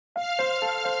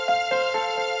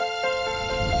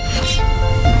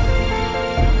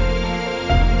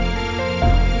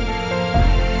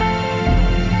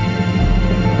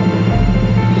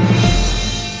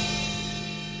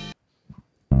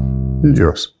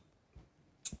Yes.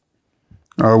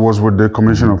 I was with the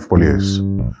Commissioner of Police,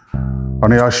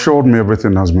 and he assured me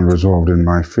everything has been resolved in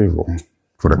my favor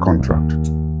for the contract.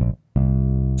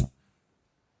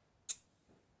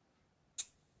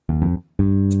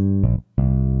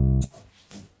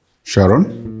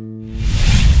 Sharon?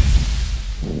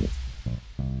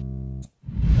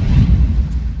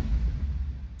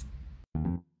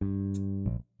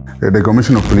 The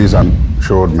Commissioner of Police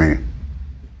assured me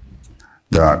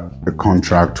that the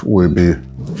contract will be...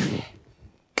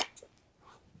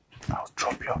 I'll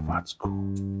drop you off at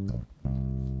school.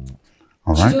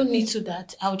 All right? You don't need to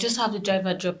that. I'll just have the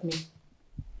driver drop me.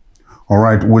 All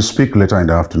right, we'll speak later in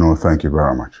the afternoon. Thank you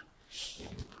very much.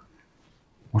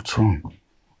 What's wrong?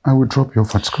 I will drop you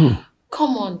off at school.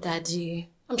 Come on, Daddy.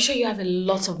 I'm sure you have a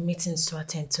lot of meetings to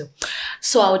attend to.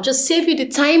 So I'll just save you the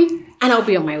time and I'll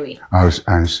be on my way. I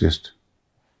insist.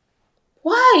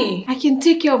 Why? I can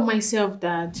take care of myself,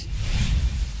 Dad.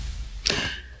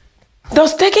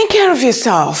 Does taking care of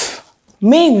yourself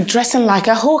mean dressing like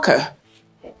a hawker?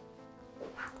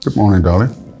 Good morning,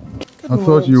 darling. I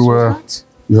thought you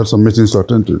had some meetings to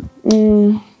attend to.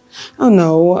 Oh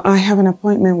no, I have an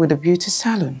appointment with a beauty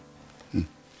salon.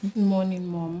 Good morning,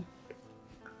 Mom.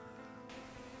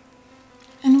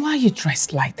 And why are you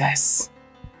dressed like this?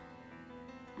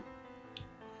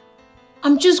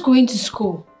 I'm just going to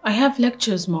school. I have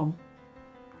lectures, Mom.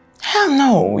 Hell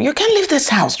no, you can't leave this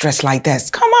house dressed like this.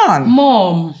 Come on.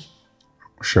 Mom.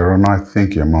 Sharon, I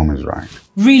think your mom is right.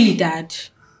 Really, Dad?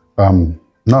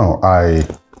 No,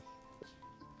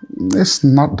 it's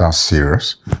not that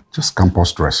serious. Just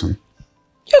campus dressing.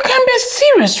 You can't be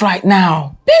serious right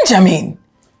now. Benjamin,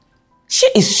 she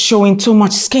is showing too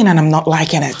much skin and I'm not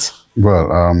liking it.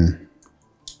 Well,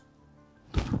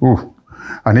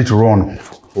 I need to run.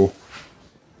 Oh.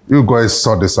 You guys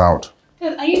sort this out.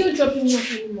 Dad, are you not dropping me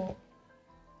off anymore?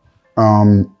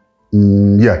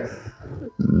 Yeah.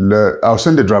 I'll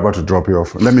send the driver to drop you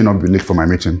off. Let me not be late for my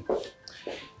meeting.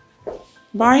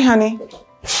 Bye, honey.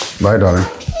 Bye, darling.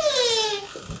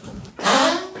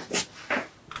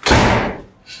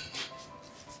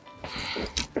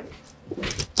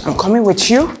 I'm coming with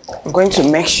you. I'm going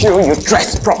to make sure you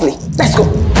dress properly. Let's go.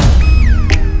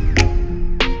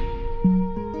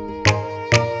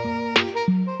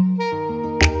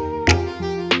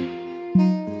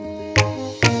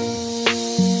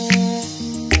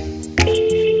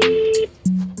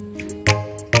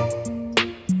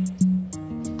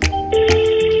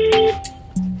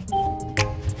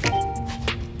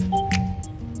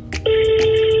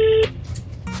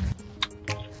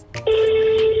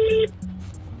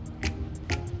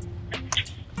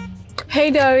 Hey,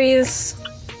 Doris.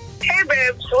 Hey,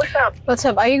 babes. What's up? What's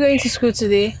up? Are you going to school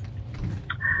today?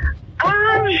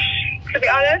 To be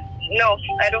honest, no.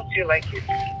 I don't feel like it.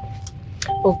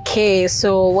 Okay,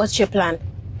 so what's your plan?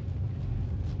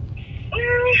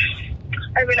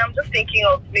 I mean, I'm just thinking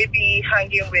of maybe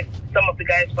hanging with some of the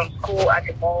guys from school at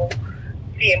the mall,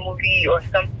 see a movie or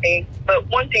something. But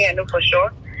one thing I know for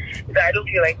sure is that I don't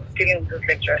feel like dealing with those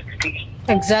lecturers today.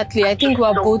 Exactly. I think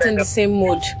we're both in the same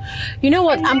mood. You know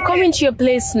what? I'm coming to your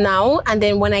place now, and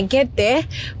then when I get there,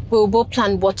 we'll both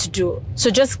plan what to do. So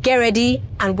just get ready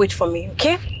and wait for me,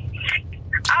 okay? All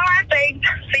right, thanks.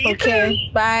 See you soon.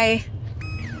 Bye.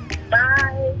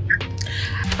 Bye.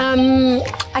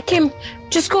 Akim,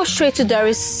 just go straight to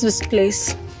Doris's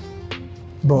place.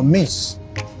 But miss,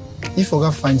 if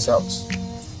Oga finds out.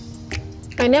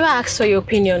 I never asked for your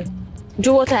opinion.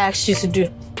 Do what I asked you to do.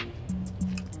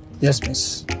 Yes,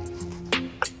 miss.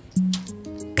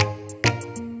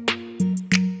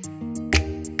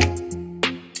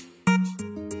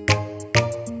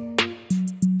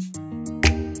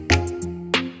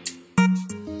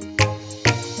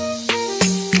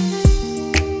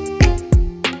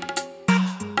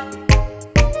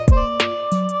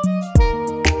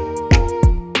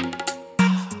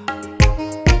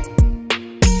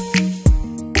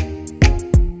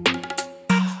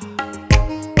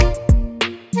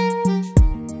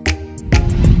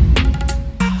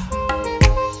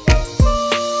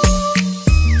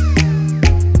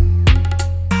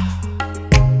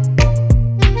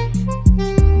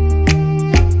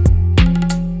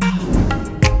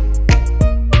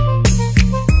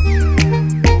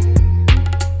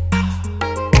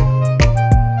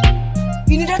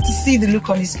 The look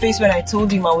on his face when I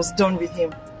told him I was done with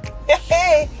him.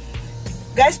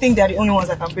 Guys think they're the only ones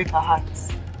that can break our hearts.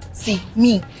 See,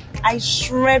 me, I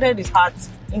shredded his heart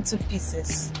into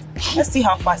pieces. Let's see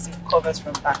how fast he recovers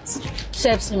from that.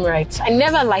 Serves him right. I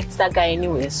never liked that guy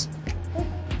anyways.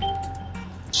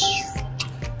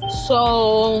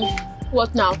 So,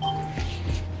 what now?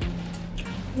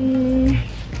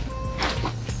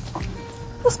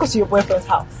 Let's go to your boyfriend's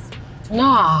house.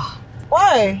 Nah.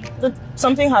 Why? Did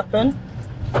something happen?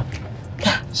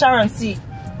 Sharon, see,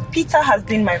 Peter has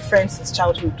been my friend since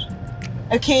childhood.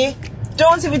 Okay?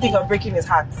 Don't even think of breaking his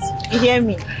heart. You hear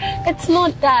me? It's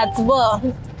not that, but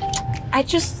I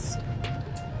just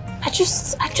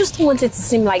want it to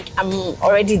seem like I'm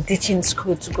already ditching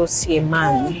school to go see a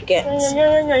man. You get?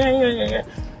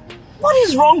 What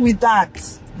is wrong with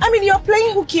that? I mean, you're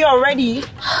playing hooky already.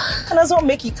 Can as well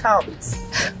make it count.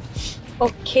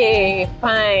 Okay,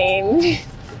 fine.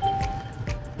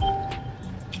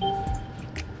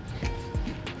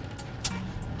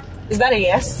 Is that a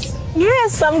yes?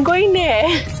 Yes, I'm going there.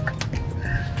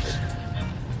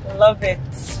 Love it.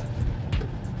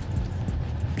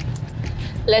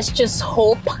 Let's just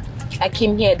hope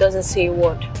Akim here doesn't say a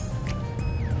word.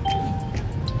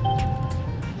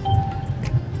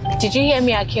 Did you hear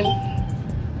me, Akim?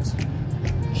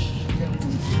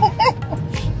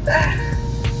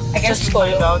 I guess just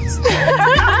we'll find out.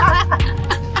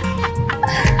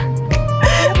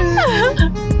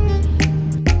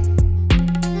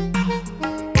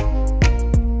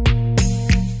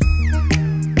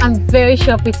 I'm very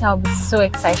sure Peter will be so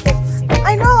excited to see me.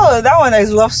 I know, that one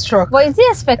is love struck. But is he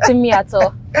expecting me at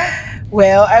all?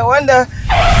 Well, I wonder.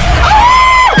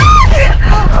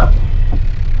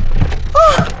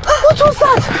 What was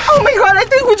that? Oh my god, I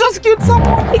think we just killed someone.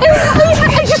 Are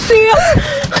you serious?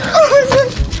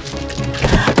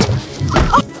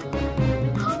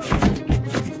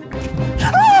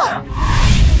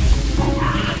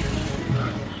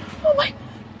 Oh my.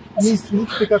 Miss, we need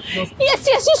to take her to hospital. Yes.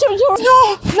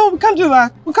 No, we can't do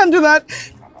that. We can't do that.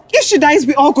 If she dies,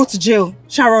 we all go to jail.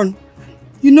 Sharon,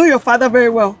 you know your father very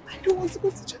well. I don't want to go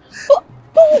to jail.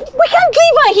 But we can't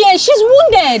leave her here. She's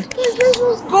wounded. Please, let's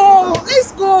just go.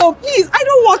 Let's go. Please, I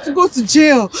don't want to go to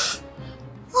jail.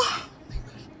 Oh,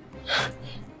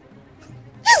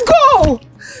 let's go.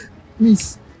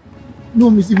 Miss, no,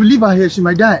 miss, if we leave her here, she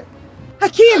might die.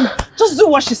 Hakeem, just do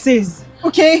what she says,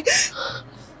 okay?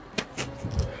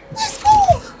 Let's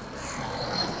go.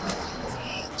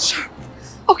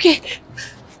 Okay.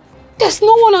 There's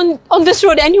no one on this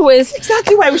road anyways.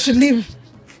 Exactly why we should leave.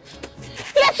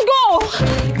 Let's go.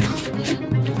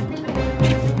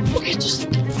 Okay, just...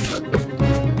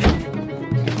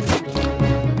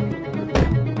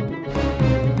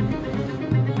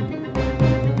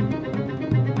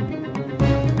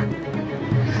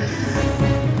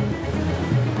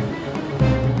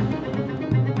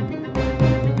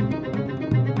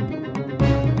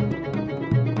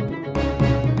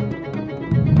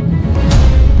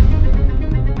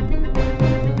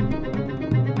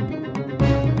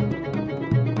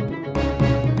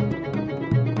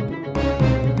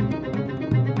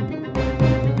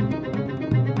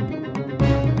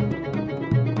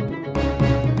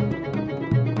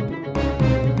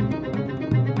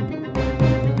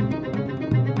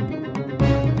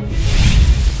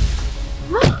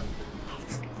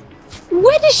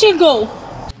 Where did she go?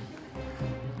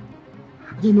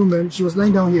 I don't know, man. She was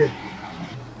lying down here.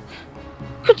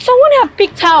 Could someone have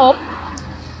picked her up?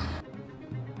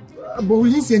 But we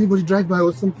didn't see anybody drive by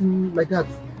or something like that.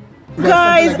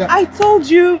 Guys, I told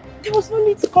you there was no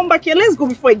need to come back here. Let's go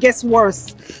before it gets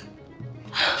worse.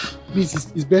 Please,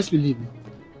 it's best we leave.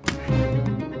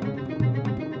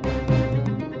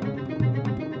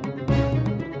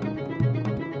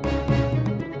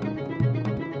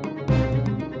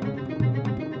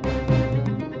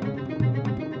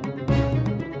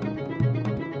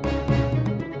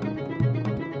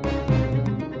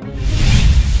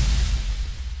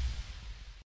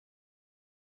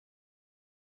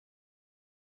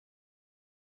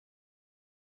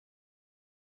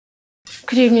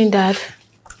 Good evening, Dad.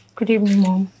 Good evening,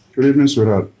 Mom. Good evening,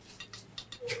 sweetheart.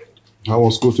 How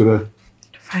was school today?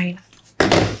 Fine.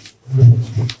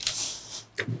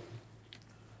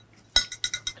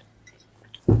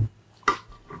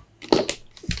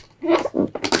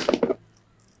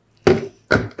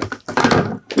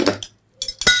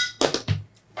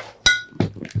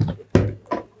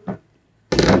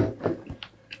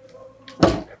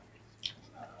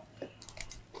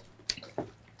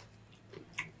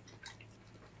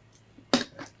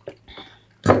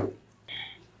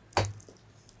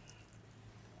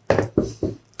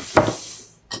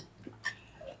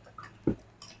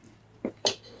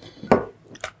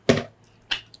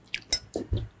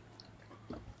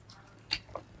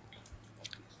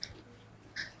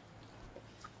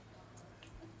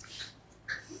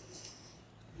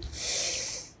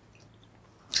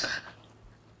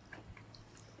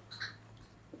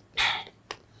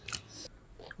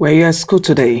 Were you at school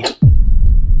today?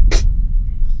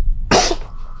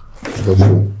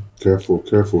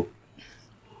 Careful.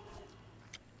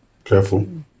 Careful.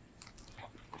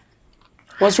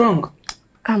 What's wrong?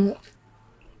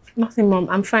 Nothing, Mom.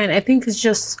 I'm fine. I think it's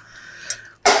just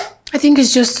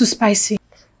too spicy.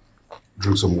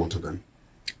 Drink some water then.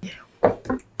 Yeah.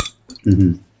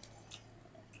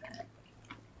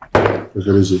 Take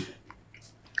it easy.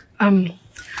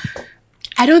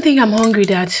 I don't think I'm hungry,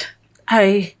 Dad.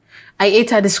 I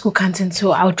ate at the school canteen,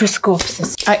 so I'll just go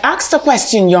upstairs. I asked a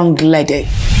question, young lady.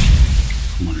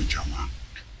 Come on, Jama.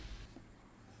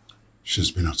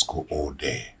 She's been at school all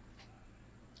day.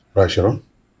 Right, Sharon?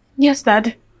 Yes,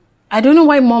 Dad. I don't know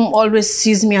why Mom always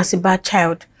sees me as a bad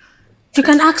child. You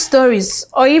can ask Doris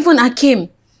or even Akim.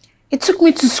 It took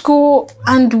me to school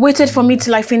and waited for me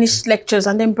till I finished lectures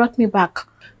and then brought me back.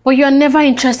 But you are never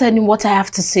interested in what I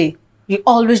have to say. You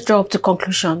always draw up to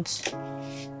conclusions.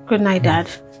 Good night, Dad.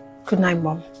 Good night,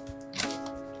 Mom.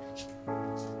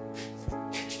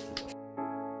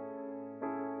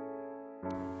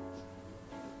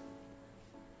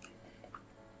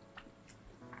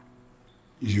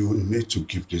 You need to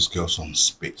give this girl some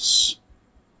space.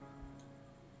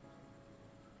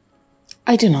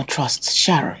 I do not trust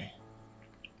Sharon.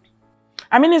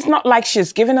 I mean, it's not like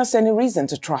she's given us any reason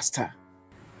to trust her.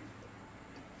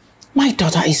 My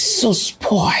daughter is so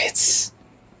spoiled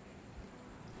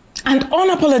and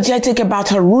unapologetic about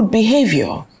her rude behavior.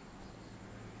 And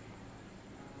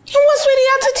what's with the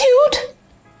attitude?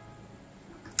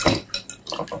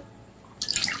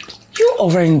 You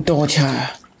overindulge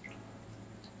her.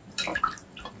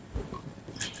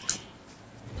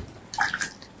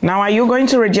 Now, are you going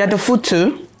to reject the food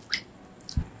too?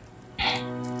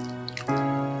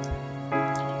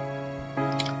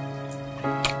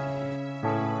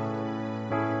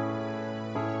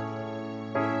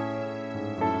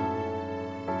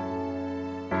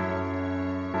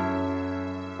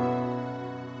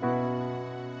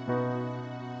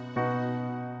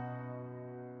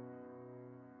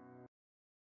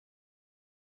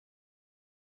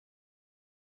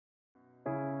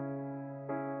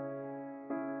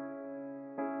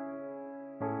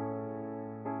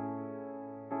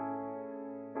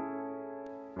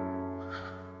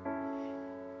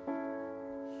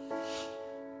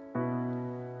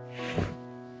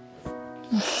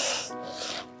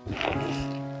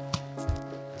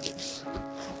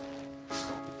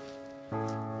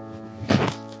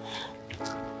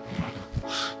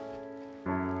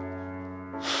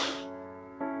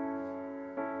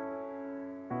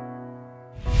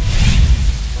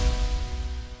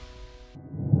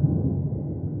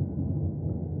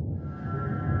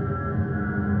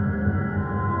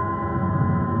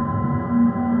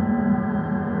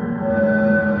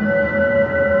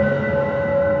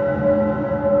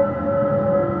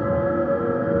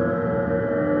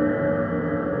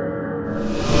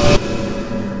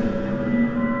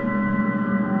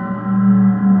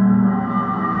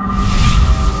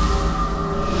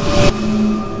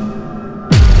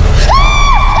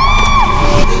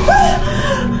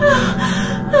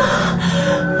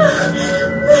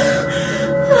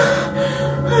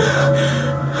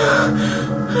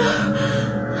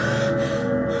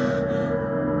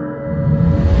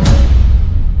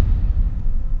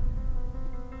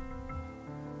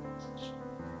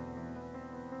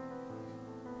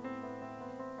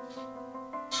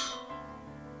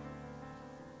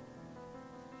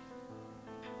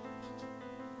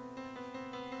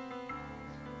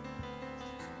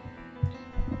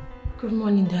 Good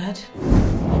morning, Dad.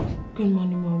 Good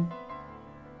morning, Mom.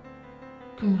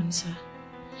 Good morning, sir.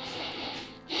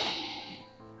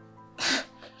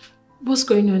 What's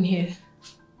going on here?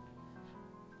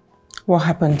 What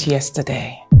happened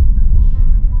yesterday?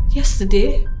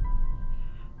 Yesterday?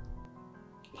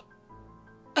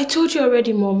 I told you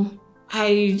already, Mom.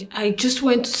 I just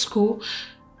went to school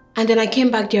and then I came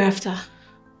back thereafter.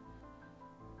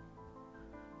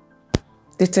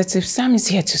 Detective Sam is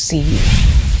here to see you.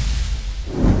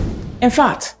 In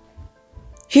fact,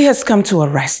 he has come to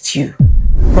arrest you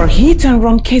for a hit and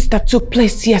run case that took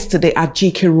place yesterday at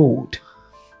GK Road.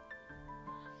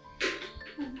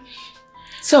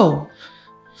 So,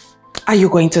 are you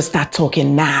going to start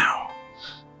talking now?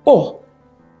 Or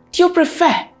do you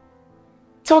prefer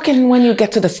talking when you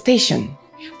get to the station?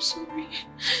 I'm sorry.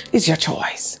 It's your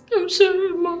choice. I'm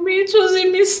sorry, Mommy. It was a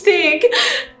mistake.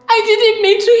 I didn't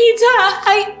mean to hit her.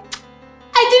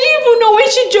 I didn't even know when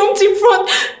she jumped in front.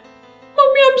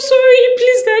 Mommy, I'm sorry.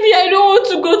 Please, Daddy, I don't want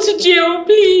to go to jail,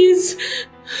 please.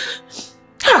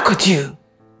 How could you?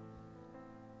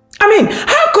 I mean,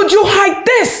 how could you hide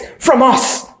this from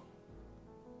us?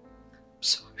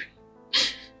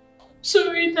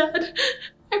 Sorry, Dad.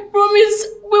 I promise.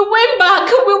 We went back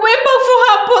for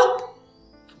her, but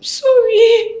I'm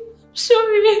sorry. I'm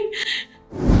sorry.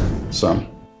 Sam,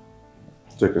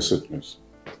 take a seat, please.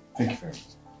 Thank you very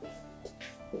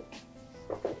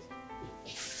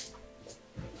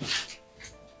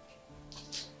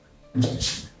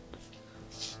much.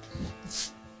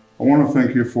 I want to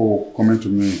thank you for coming to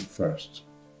me first.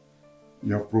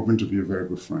 You have proven to be a very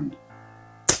good friend.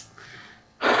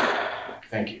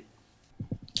 Thank you.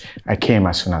 I came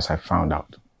as soon as I found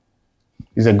out.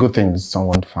 It's a good thing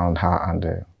someone found her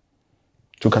and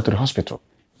took her to the hospital.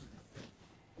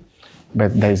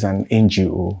 But there is an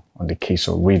NGO on the case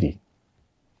already.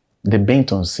 They're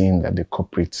bent on seeing that the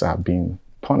culprits are being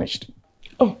punished.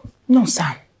 Oh, no,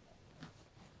 Sam.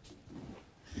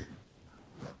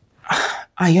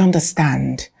 I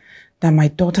understand that my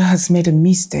daughter has made a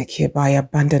mistake here by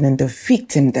abandoning the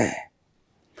victim there.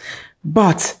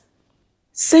 But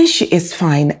since she is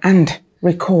fine and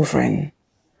recovering,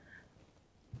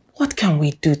 what can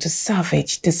we do to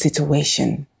salvage the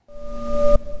situation?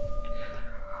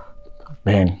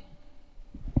 Ben,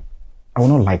 I will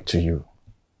not lie to you.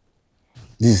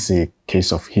 This is a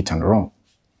case of hit and run,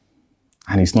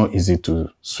 and it's not easy to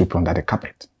sweep under the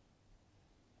carpet.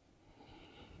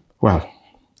 Well,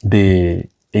 the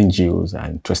NGOs are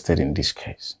interested in this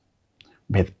case,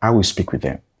 but I will speak with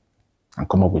them and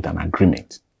come up with an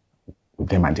agreement with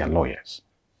them and their lawyers.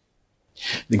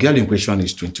 The girl in question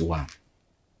is 21,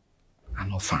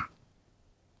 an orphan.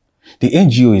 The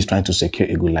NGO is trying to secure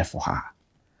a good life for her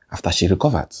after she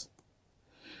recovers.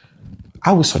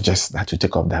 I would suggest that you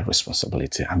take up that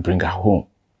responsibility and bring her home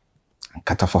and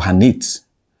cater for her needs,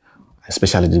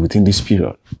 especially within this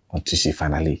period until she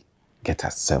finally gets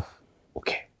herself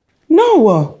okay.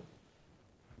 No.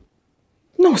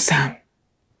 No, Sam.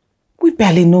 We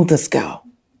barely know this girl.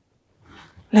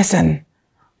 Listen,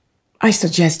 I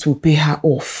suggest we pay her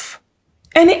off.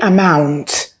 Any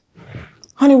amount.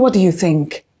 Honey, what do you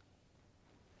think?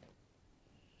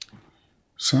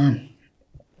 Sam,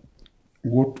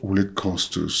 what will it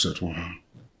cost to settle her?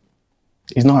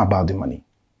 It's not about the money.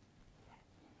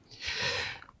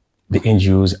 The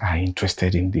NGOs are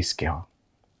interested in this girl.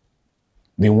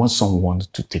 They want someone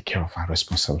to take care of her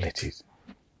responsibilities.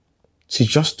 She's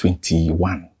just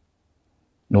 21.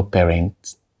 No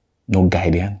parents, no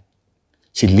guardian.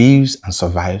 She lives and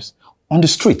survives on the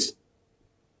street.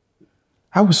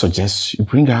 I would suggest you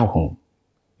bring her home,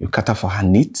 you cater for her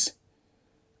needs,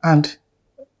 and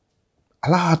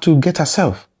allow her to get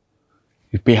herself.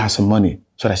 You pay her some money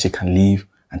so that she can live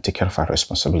and take care of her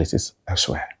responsibilities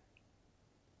elsewhere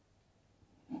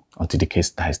until the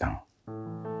case dies down.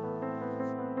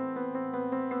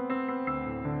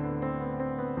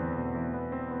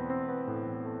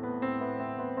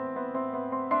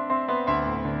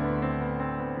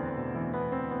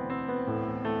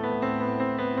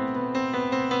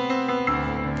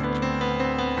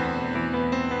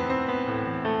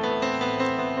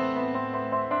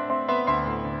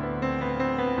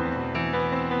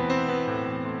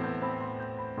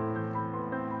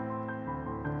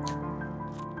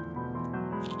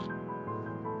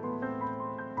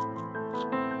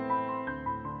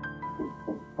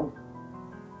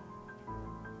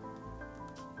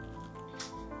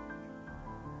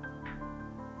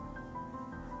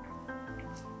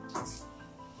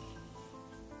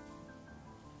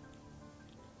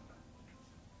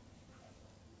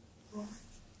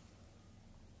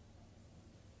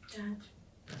 Dad,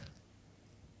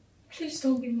 please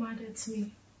don't be mad at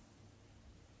me.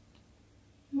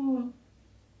 Mom,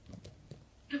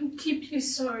 I'm deeply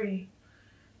sorry.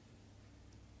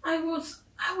 I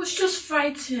was just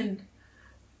frightened.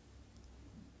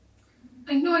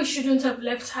 I know I shouldn't have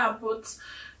left her, but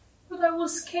I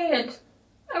was scared.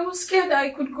 I was scared that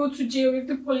I could go to jail if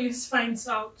the police finds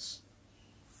out.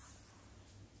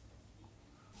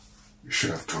 You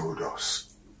should have told us.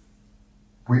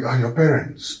 We are your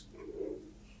parents.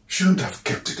 Shouldn't have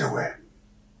kept it away.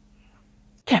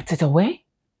 Kept it away?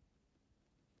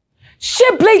 She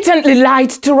blatantly lied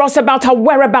to us about her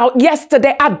whereabouts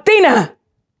yesterday at dinner.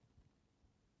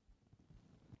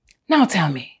 Now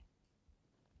tell me,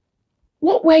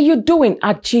 what were you doing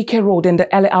at GK Road in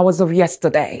the early hours of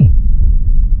yesterday?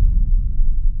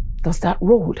 Does that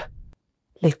road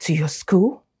lead to your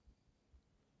school?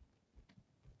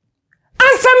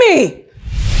 Answer me!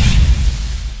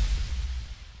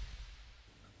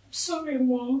 Sorry,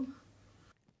 Mom.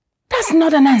 That's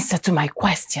not an answer to my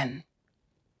question.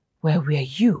 Where were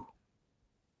you?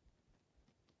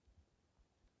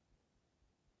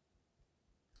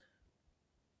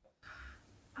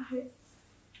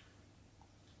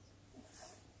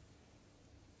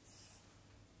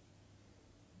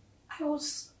 I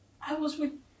was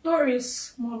with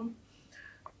Doris, Mom.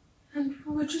 And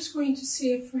we were just going to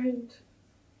see a friend.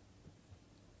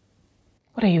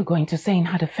 What are you going to say in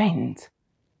her defense?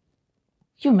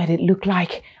 You made it look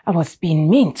like I was being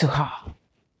mean to her.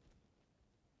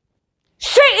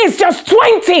 She is just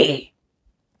 20!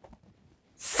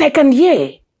 Second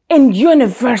year in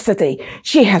university.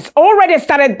 She has already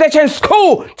started ditching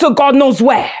school to God knows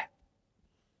where.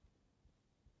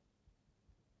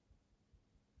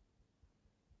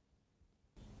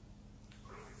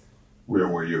 Where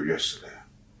were you yesterday?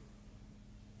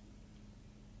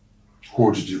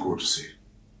 Who did you go to see?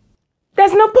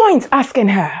 There's no point asking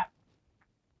her.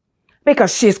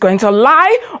 Because she's going to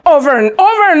lie over and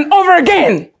over and over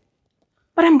again.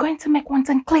 But I'm going to make one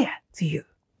thing clear to you.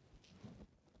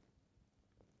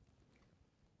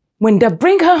 When they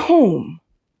bring her home,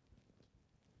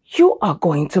 you are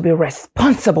going to be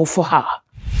responsible for her.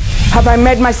 Have I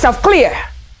made myself clear?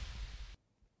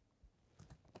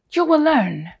 You will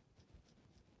learn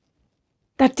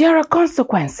that there are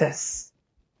consequences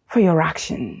for your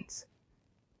actions.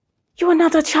 You are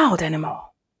not a child anymore.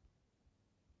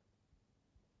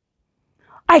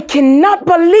 I cannot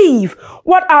believe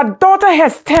what our daughter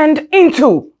has turned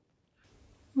into.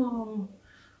 Mom,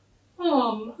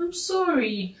 I'm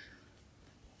sorry.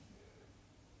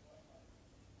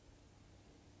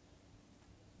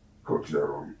 Go to their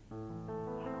room.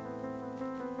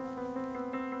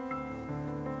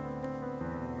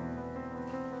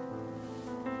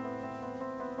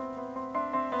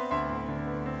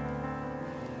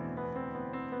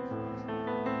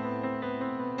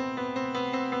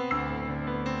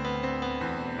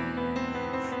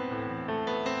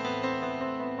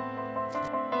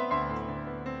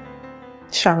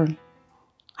 Sharon,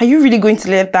 are you really going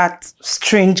to let that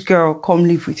strange girl come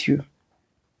live with you?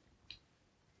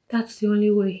 That's the only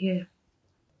way here.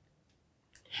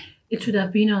 It would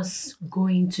have been us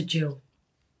going to jail.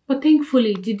 But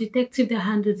thankfully, the detective that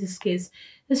handled this case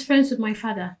is friends with my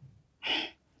father.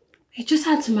 He just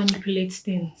had to manipulate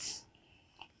things.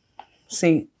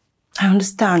 See, I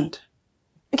understand.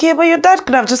 Okay, but your dad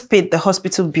could have just paid the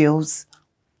hospital bills.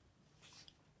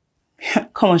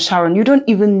 Come on, Sharon, you don't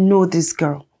even know this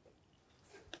girl.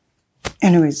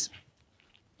 Anyways,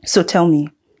 so tell me,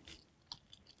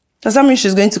 does that mean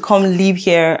she's going to come live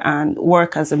here and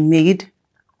work as a maid?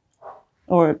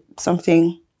 Or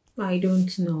something? I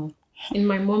don't know. In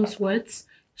my mom's words,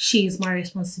 she is my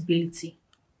responsibility.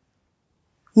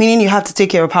 Meaning you have to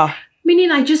take care of her? Meaning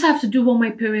I just have to do what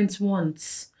my parents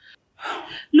want.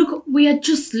 Look, we are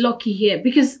just lucky here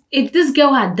because if this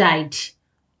girl had died,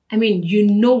 I mean, you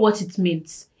know what it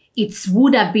means. It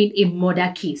would have been a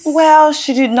murder case. Well,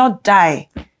 she did not die.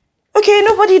 Okay,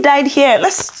 nobody died here.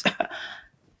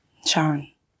 Sharon,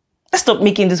 let's stop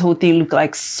making this whole thing look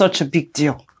like such a big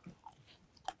deal.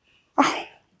 Oh.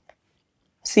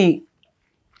 See,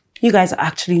 you guys are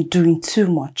actually doing too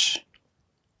much.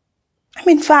 I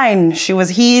mean, fine, she was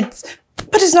hit,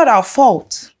 but it's not our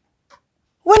fault.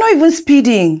 We're not even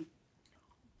speeding.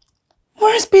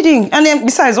 We're speeding. And then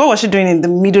besides, what was she doing in the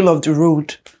middle of the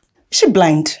road? Is she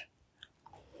blind?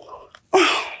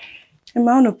 Oh, in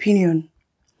my own opinion,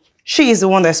 she is the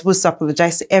one that's supposed to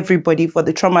apologize to everybody for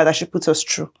the trauma that she put us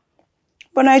through.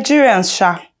 But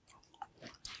Nigerians,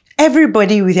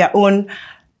 everybody with their own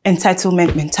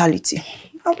entitlement mentality.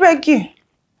 I beg you.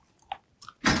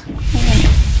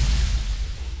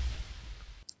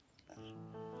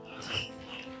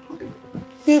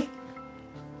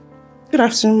 Good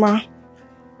afternoon, Ma.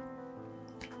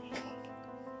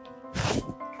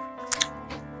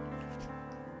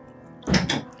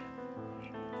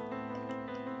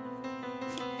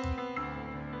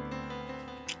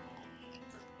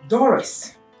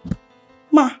 Doris.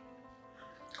 Ma.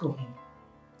 Go home.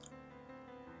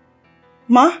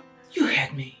 Ma? You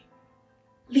heard me.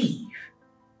 Leave.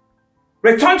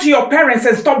 Return to your parents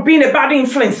and stop being a bad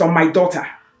influence on my daughter.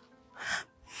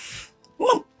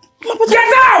 Ma,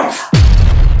 get out!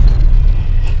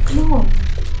 No.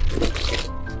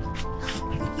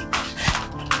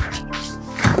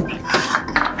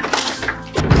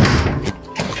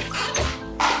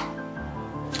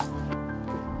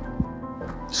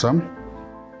 Sam,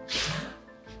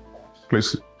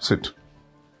 please sit.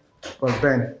 Well,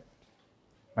 Ben,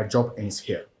 my job ends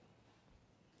here.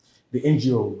 The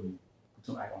NGO will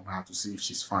put an eye on her to see if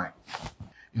she's fine.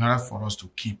 In order for us to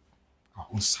keep our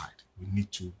own side, we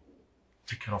need to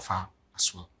take care of her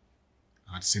as well.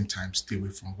 And at the same time, stay away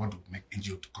from what would make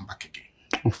NGO to come back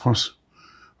again. Of course.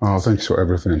 Thanks for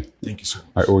everything. Thank you so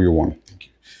much. I owe you one. Thank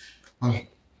you. Well, I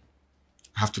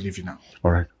have to leave you now. All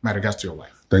right. My regards to your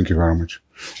wife. Thank you very much.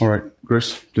 All right,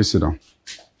 Grace, please sit down.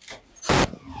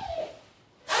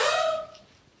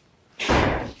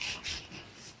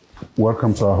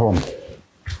 Welcome to our home.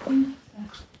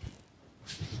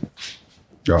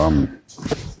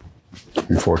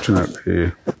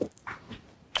 Unfortunately,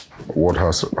 what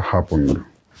has happened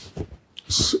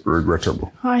is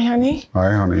regrettable. Hi, honey.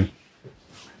 Hi, honey.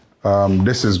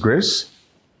 This is Grace.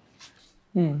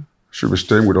 She'll be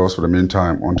staying with us for the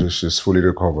meantime until she's fully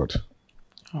recovered.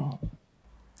 Oh.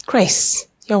 Grace,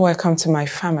 you're welcome to my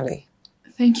family.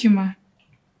 Thank you, ma.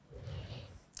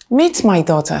 Meet my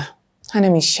daughter. Her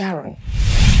name is Sharon.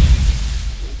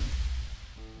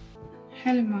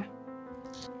 Hello, ma.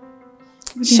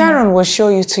 Sharon will show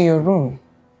you to your room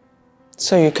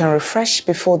so you can refresh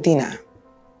before dinner.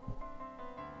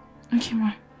 Okay,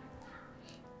 ma.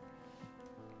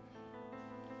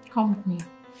 Come with me.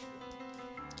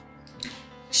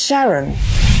 Sharon,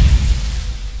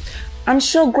 I'm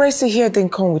sure Gracie here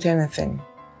didn't come with anything.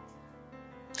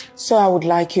 So I would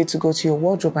like you to go to your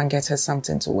wardrobe and get her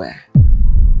something to wear.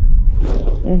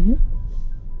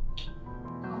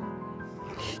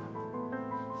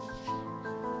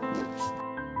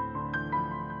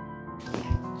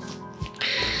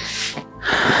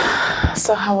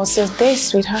 So how was your day,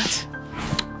 sweetheart?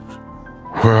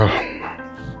 Well,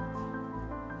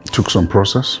 it took some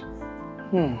process.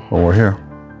 But we're here.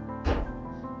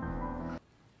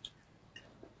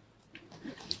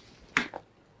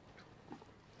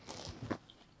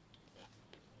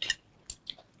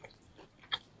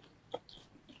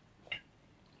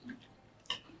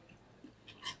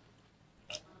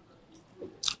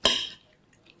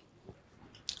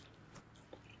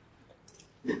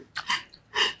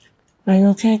 Are you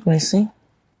okay, Gracie?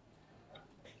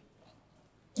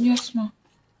 Yes, ma.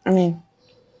 I mean,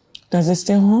 does it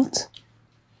still hurt?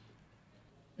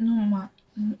 No, ma.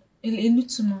 A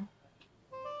little, ma.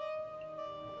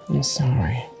 I'm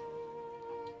sorry.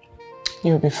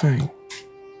 You'll be fine.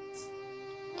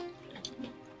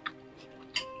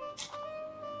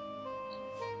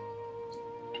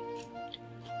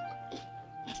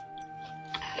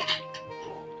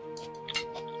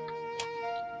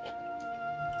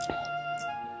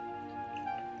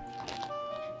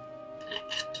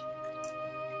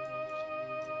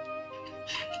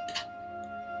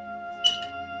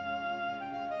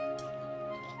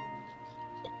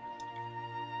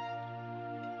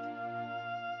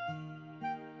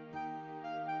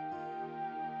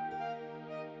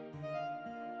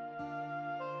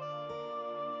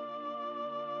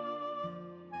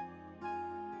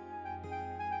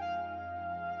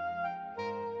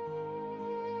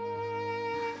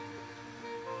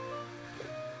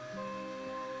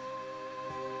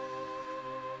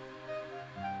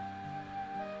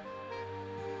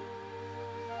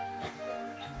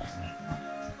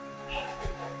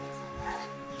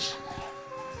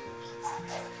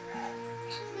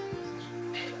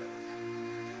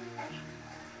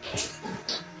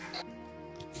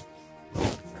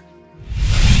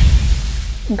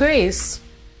 Grace.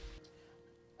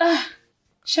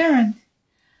 Sharon,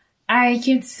 I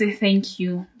came to say thank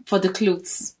you for the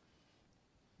clothes.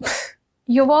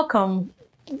 You're welcome.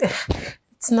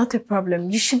 It's not a problem.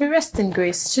 You should be resting,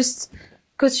 Grace. Just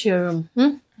go to your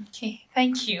room. Okay,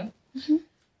 thank you.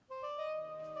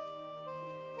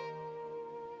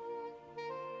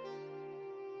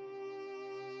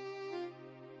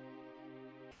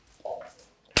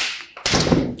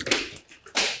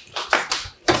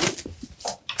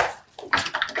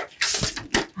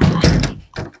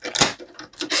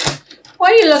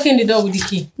 Why are you locking the door with the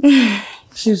key?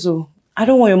 Shizu, I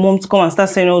don't want your mom to come and start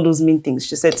saying all those mean things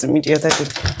she said to me the other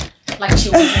day. Like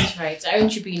she wasn't right.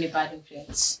 Aren't you being a bad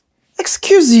influence?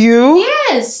 Excuse you?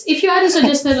 Yes. If you hadn't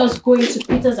suggested us going to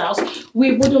Peter's house,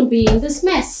 we wouldn't be in this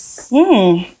mess.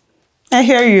 I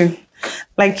hear you.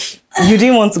 Like, you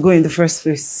didn't want to go in the first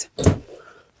place.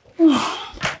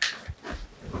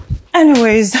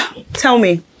 Anyways, tell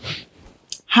me,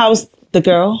 how's the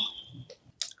girl?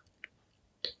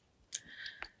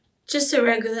 Just a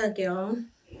regular girl.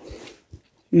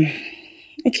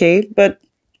 Okay, but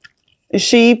is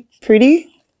she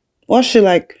pretty? What's she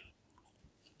like?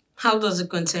 How does it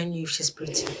concern you if she's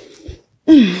pretty?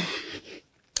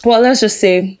 Well, let's just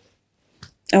say,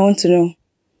 I want to know.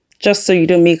 Just so you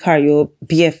don't make her your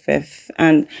BFF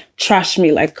and trash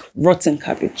me like rotten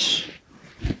cabbage.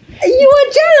 You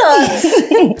are jealous!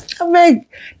 I beg.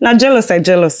 Now jealous, I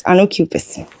jealous. I no cute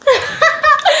person.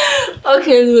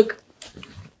 Okay, look.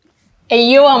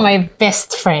 You are my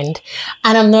best friend,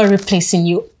 and I'm not replacing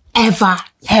you ever,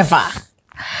 ever.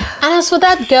 And as for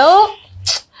that girl,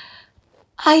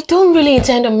 I don't really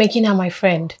intend on making her my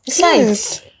friend.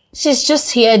 Besides, she's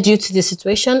just here due to the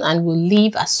situation and will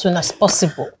leave as soon as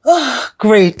possible. Oh,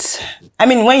 great. I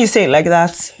mean, when you say it like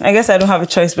that, I guess I don't have a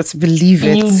choice but to believe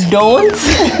it. You don't?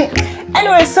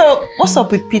 Anyway, so what's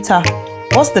up with Peter?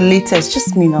 What's the latest?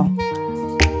 Just me now.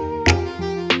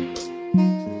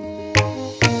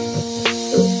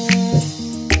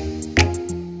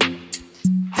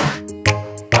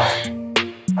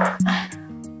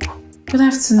 Good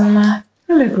afternoon, ma.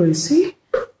 Hello, Gracie.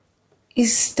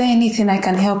 Is there anything I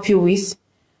can help you with?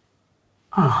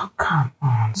 Oh, come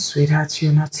on, sweetheart.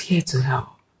 You're not here to help.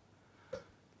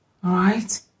 All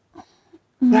right?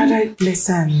 Rather,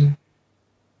 listen.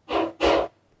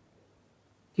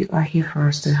 You are here for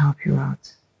us to help you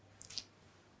out.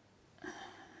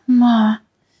 Ma,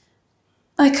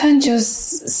 I can't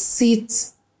just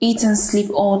sit, eat and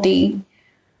sleep all day.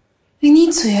 I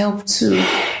need to help too.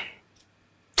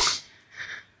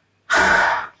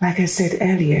 Like I said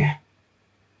earlier,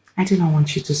 I do not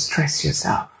want you to stress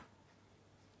yourself.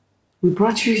 We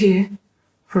brought you here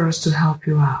for us to help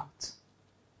you out.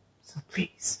 So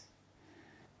please.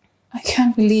 I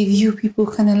can't believe you people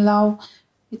can allow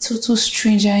a total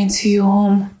stranger into your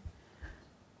home.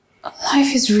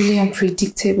 Life is really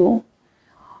unpredictable.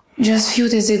 Just a few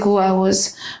days ago, I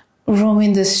was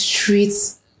roaming the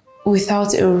streets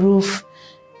without a roof.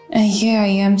 And here I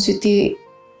am today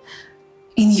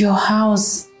in your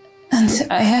house. And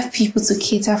I have people to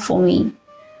cater for me.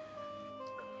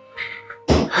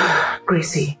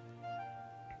 Gracie,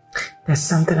 there's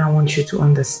something I want you to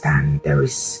understand. There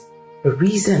is a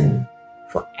reason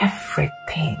for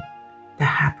everything that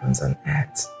happens on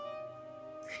earth.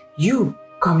 You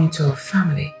coming to our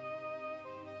family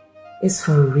is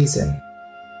for a reason.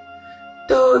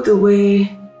 Though the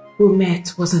way we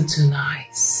met wasn't too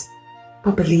nice,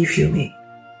 but believe you me,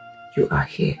 you are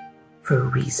here for a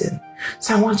reason.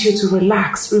 So I want you to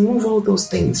relax, remove all those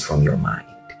things from your mind.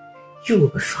 You will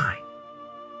be fine.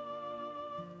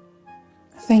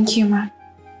 Thank you, ma.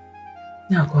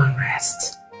 Now go and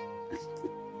rest.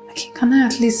 Okay, can I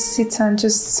at least sit and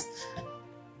just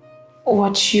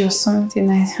watch you or something?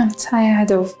 I'm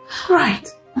tired of...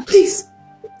 Right. Please,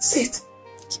 sit.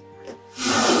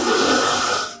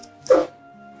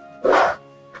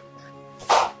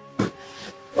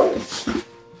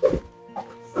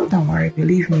 Don't worry,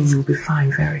 believe me, you'll be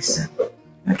fine very soon.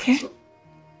 Okay?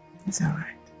 It's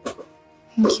alright.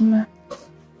 Thank you, ma.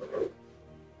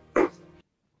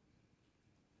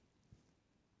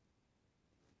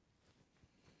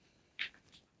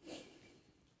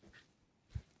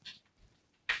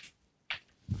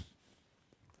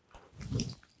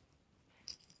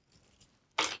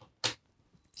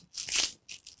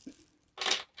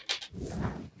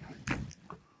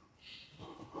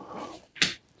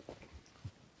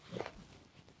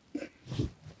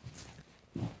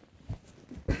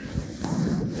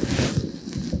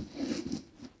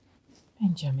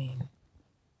 Benjamin,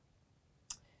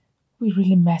 we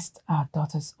really messed our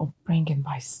daughter's upbringing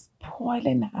by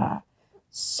spoiling her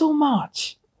so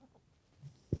much.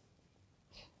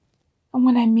 And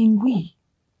when I mean we,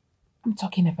 I'm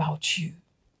talking about you.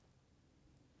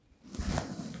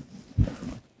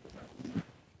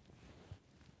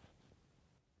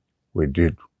 We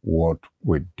did what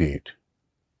we did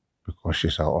because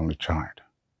she's our only child.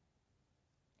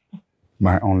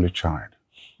 My only child.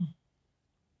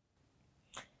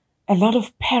 A lot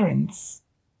of parents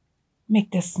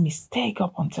make this mistake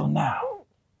up until now.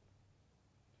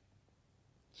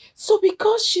 So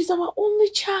because she's our only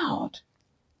child,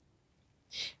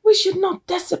 we should not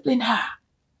discipline her.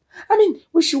 I mean,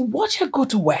 we should watch her go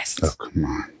to West. Oh, come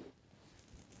on.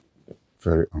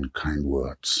 Very unkind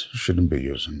words. You shouldn't be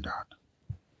using that.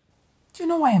 Do you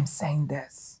know why I'm saying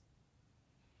this?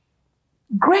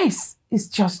 Grace is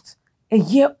just a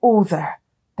year older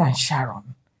than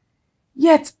Sharon,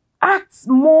 yet acts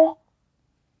more,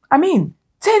 10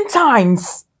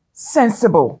 times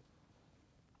sensible.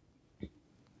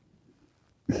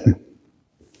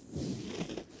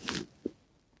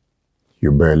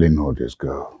 You barely know this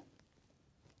girl.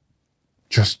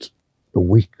 Just a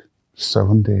week,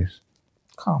 7 days.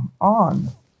 Come on.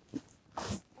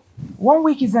 1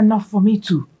 week is enough for me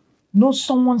to know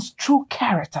someone's true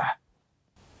character.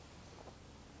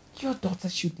 Your daughter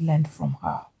should learn from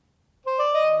her.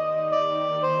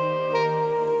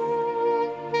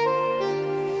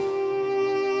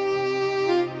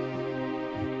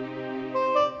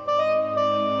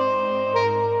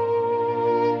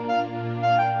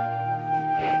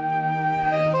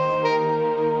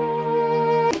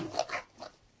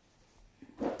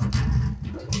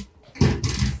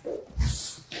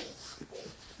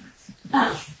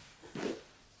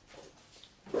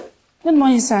 Good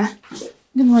morning, sir.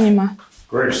 Good morning, ma.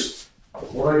 Grace,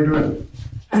 what are you doing?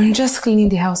 I'm just cleaning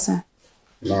the house, sir.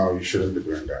 No, you shouldn't be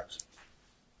doing that.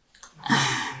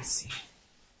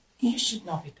 You should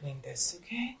not be doing this,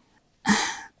 okay?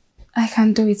 I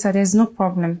can do it, sir. There's no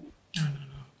problem. No.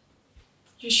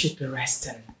 You should be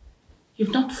resting.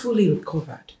 You've not fully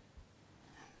recovered.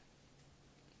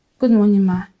 Good morning,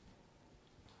 ma.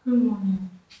 Good morning.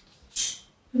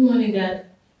 Good morning, Dad.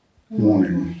 Good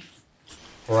morning.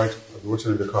 All right, I'll be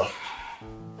waiting in the car.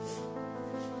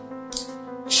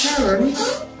 Sharon?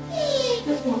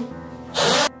 Yes, Mom.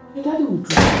 Your daddy will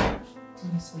drive on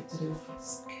his way to the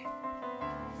office. Okay.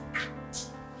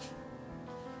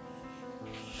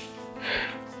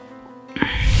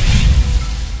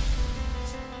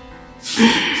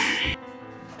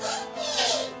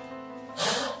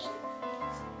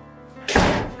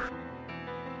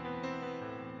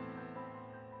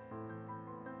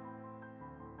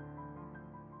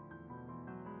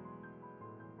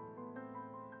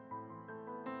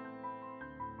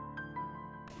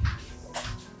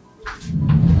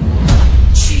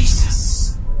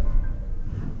 Jesus!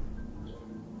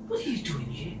 What are you doing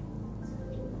here?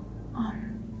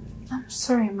 I'm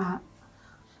sorry, ma.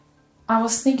 I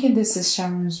was thinking this is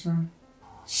Sharon's room.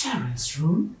 Sharon's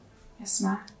room? Yes,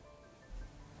 ma.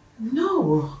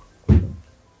 No.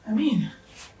 I mean,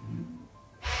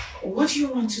 what do you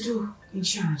want to do in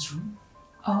Sharon's room?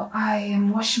 Oh, I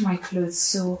am washing my clothes,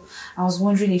 so I was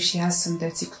wondering if she has some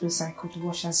dirty clothes I could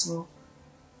wash as well.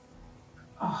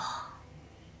 Oh,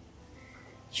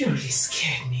 you really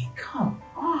scared me. Come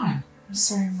on. I'm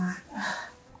sorry, ma.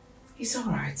 It's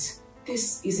alright.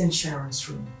 This isn't Sharon's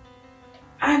room.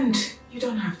 And you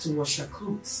don't have to wash your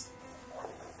clothes.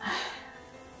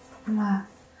 Ma,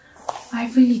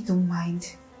 I really don't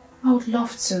mind. I would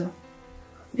love to.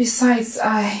 Besides,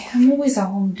 I am always at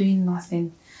home doing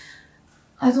nothing.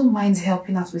 I don't mind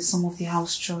helping out with some of the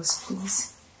house chores,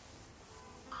 please.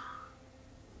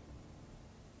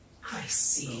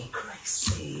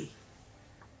 Gracie.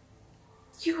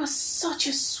 You are such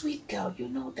a sweet girl, you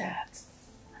know that.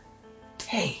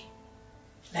 Hey,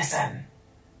 listen.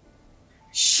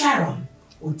 Sharon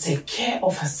will take care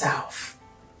of herself.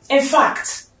 In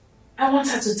fact, I want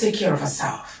her to take care of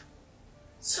herself.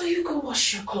 So you go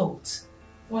wash your clothes.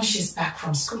 Once she's back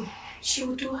from school, she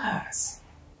will do hers.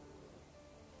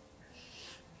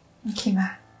 Okay, ma.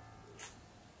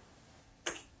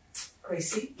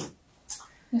 Gracie?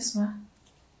 Yes, ma.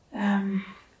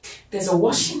 There's a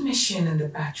washing machine in the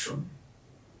bathroom.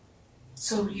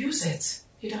 So use it.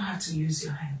 You don't have to use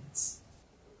your hands.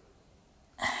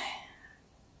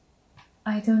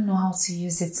 I don't know how to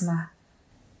use it, ma.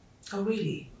 Oh,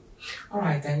 really?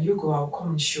 Alright, then you go. I'll come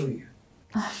and show you.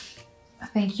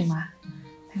 Thank you, ma.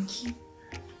 Thank you.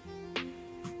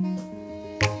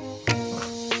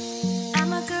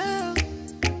 I'm a girl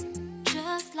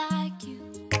just like you.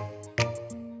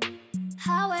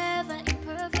 However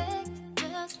imperfect,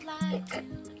 just like you.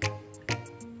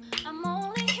 I'm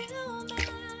only human,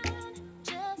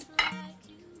 just like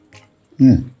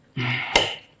you.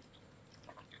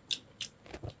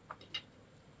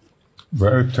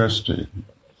 Very tasty,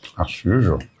 as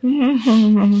usual.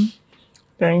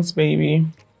 Thanks, baby.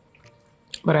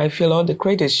 But I feel all the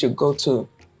credit should go to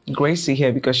Gracie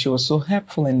here because she was so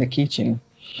helpful in the kitchen.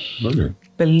 Really?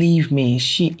 Believe me,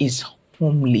 she is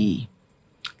homely,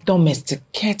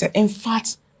 domesticated. In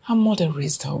fact, her mother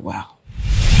raised her well.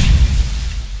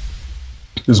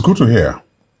 It's good to hear.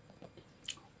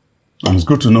 And it's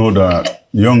good to know that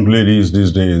young ladies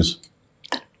these days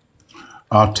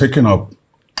are taking up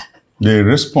the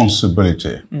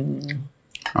responsibility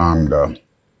and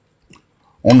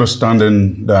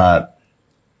understanding that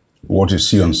what you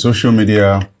see on social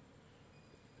media,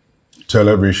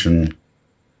 television,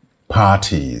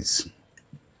 parties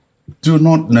do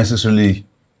not necessarily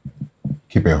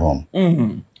keep a home.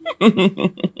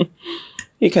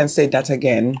 You can say that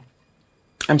again.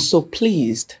 I'm so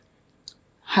pleased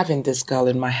having this girl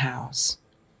in my house.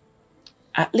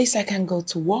 At least I can go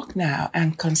to work now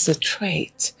and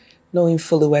concentrate, knowing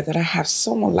fully well that I have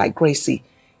someone like Gracie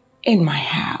in my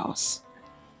house.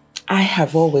 I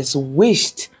have always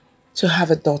wished to have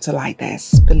a daughter like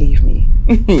this, believe me.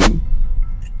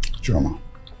 Joma,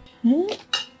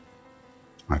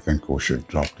 I think we should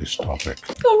drop this topic.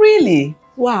 Oh, really?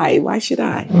 Why? Why should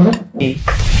I?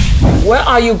 Where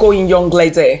are you going, young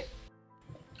lady?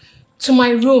 To my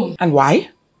room. And why?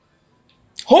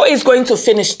 Who is going to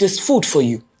finish this food for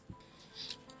you?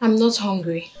 I'm not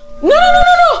hungry. No,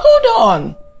 hold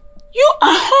on. You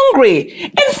are hungry.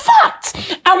 In fact,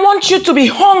 I want you to be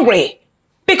hungry.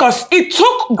 Because it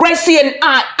took Gracie and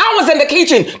I hours in the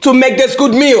kitchen to make this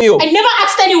good meal. I never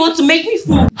asked anyone to make me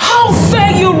food. How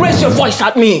dare you raise your voice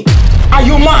at me? Are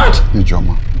you mad? Hey,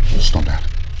 Joma, stop that.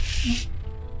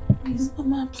 Please,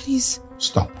 Mama, please.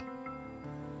 Stop.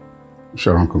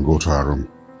 Sharon can go to her room.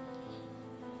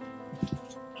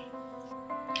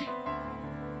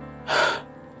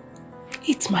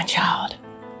 my child.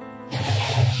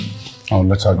 Oh,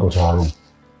 let her go to her room.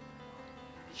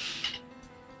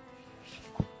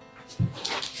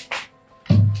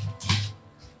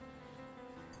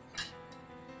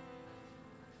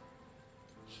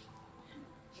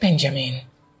 Benjamin,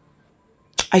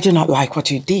 I do not like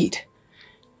what you did.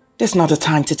 There's not a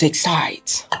time to take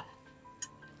sides.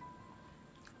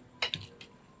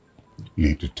 You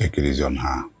need to take it easy on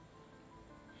her.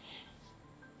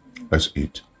 Let's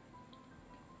eat.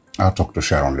 I'll talk to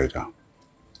Sharon later.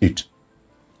 Eat.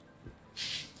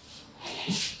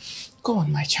 Go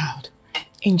on, my child.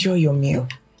 Enjoy your meal.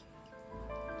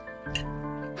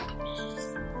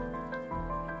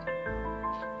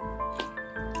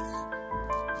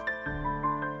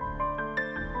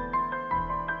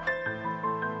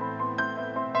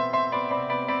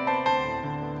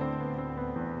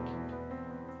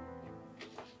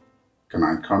 Can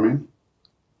I come in?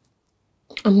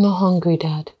 I'm not hungry,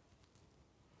 Dad.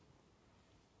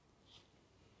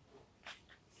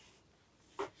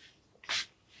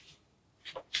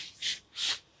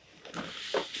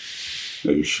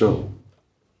 Are you sure?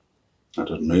 I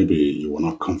thought maybe you were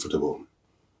not comfortable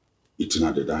eating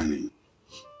at the dining.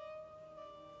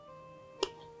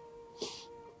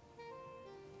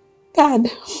 Dad.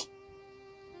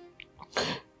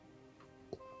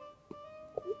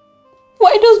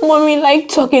 Why does Mommy like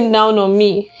talking down on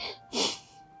me?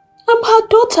 I'm her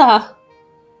daughter.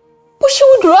 But she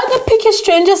would rather pick a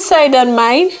stranger's side than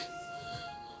mine.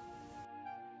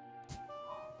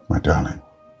 My darling,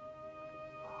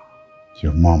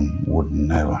 your mom would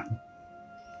never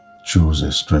choose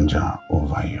a stranger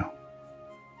over you.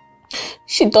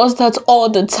 She does that all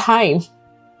the time.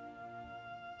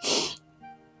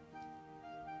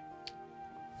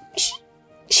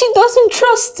 She doesn't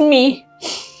trust me.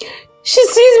 She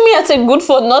sees me as a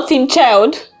good-for-nothing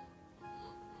child.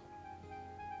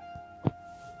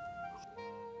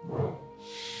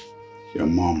 Your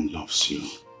mom loves you.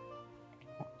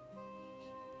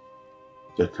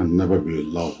 There can never be a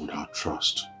love without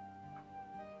trust.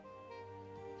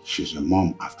 She's your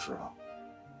mom after all.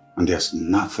 And there's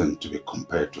nothing to be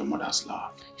compared to a mother's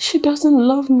love. She doesn't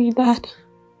love me, Dad.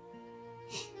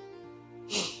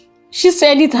 She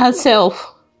said it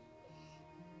herself.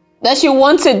 That she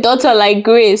wants a daughter like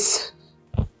Grace.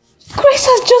 Grace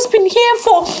has just been here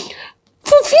for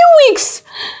a few weeks.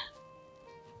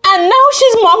 And now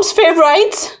she's Mom's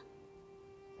favorite.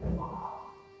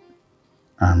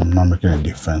 I'm not making a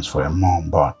defense for your mom,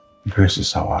 but Grace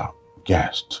is our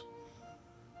guest.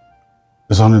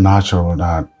 It's only natural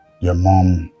that your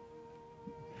mom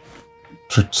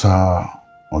treats her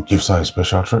or gives her a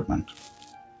special treatment.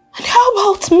 And how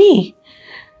about me?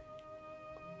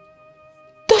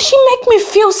 Does she make me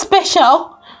feel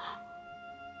special?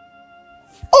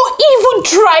 Or even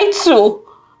try to?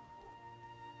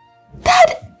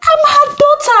 Dad, I'm her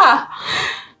daughter.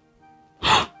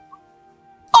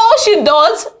 All she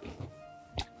does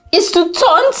is to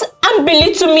taunt and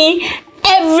belittle me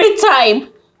every time.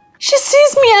 She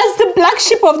sees me as the black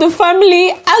sheep of the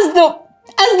family, as the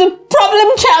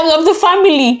problem child of the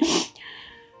family.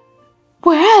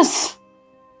 Whereas,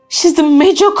 she's the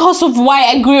major cause of why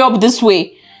I grew up this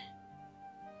way.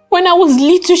 When I was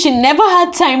little, she never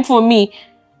had time for me.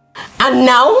 And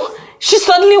now, she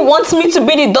suddenly wants me to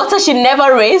be the daughter she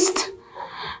never raised.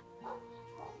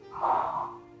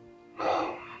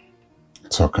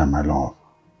 It's okay, my love.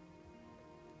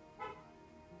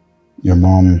 Your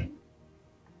mom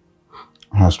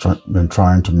has been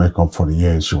trying to make up for the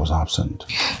years she was absent.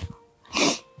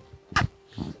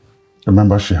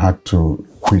 Remember, she had to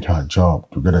quit her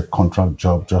job to get a contract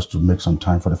job just to make some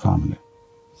time for the family.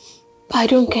 I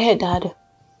don't care, Dad.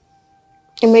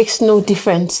 It makes no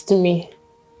difference to me.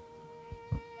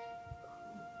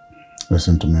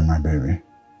 Listen to me, my baby.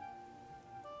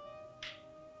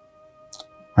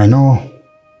 I know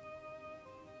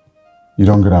you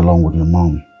don't get along with your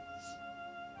mom,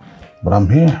 but I'm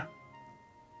here.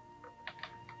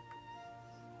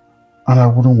 And I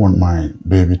wouldn't want my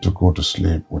baby to go to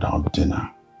sleep without dinner.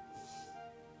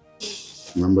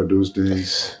 Remember those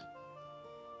days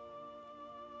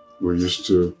we used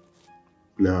to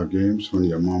play our games when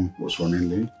your mom was running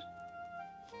late?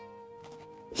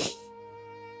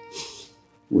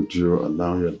 Would you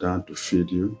allow your dad to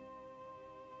feed you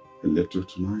a little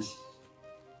tonight?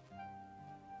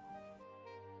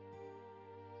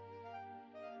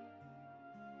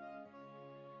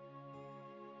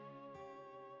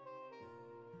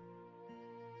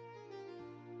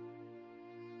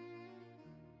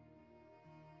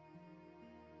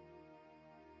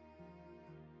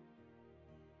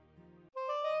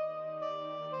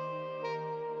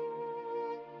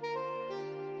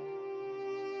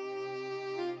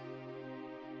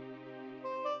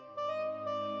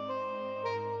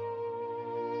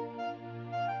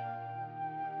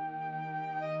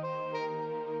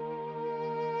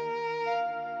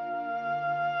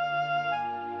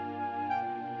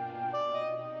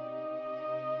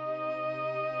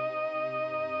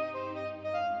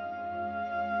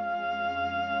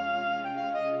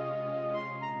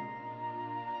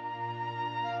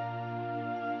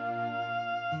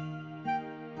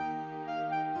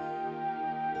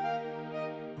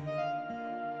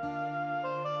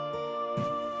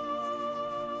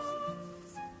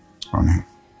 Honey,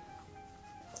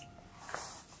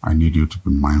 I need you to be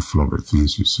mindful of the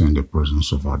things you say in the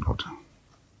presence of our daughter.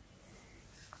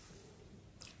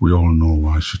 We all know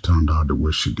why she turned out the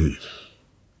way she did.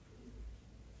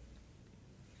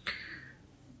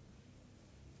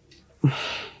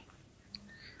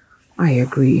 I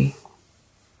agree.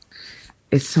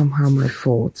 It's somehow my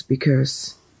fault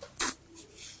because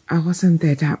I wasn't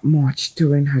there that much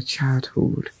during her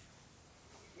childhood.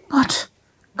 But,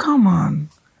 come on,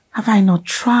 have I not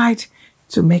tried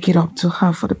to make it up to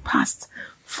her for the past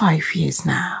 5 years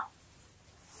now?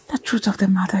 The truth of the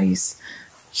matter is,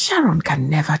 Sharon can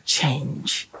never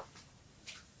change.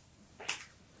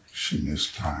 She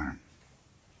needs time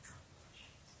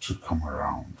to come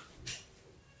around.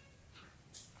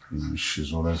 And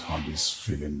she's always had this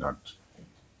feeling that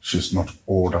she's not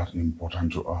all that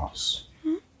important to us.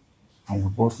 And we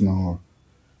both know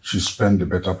she spent the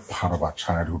better part of her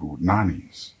childhood with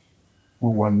nannies. We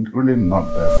were really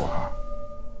not there for her.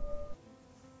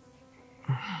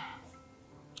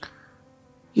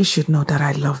 You should know that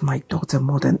I love my daughter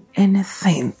more than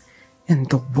anything in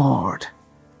the world.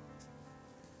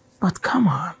 But come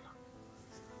on,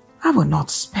 I will not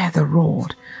spare the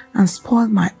rod and spoil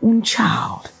my own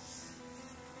child.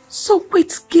 So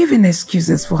quit giving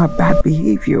excuses for her bad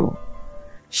behavior.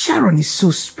 Sharon is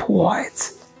so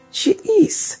spoiled. She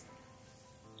is.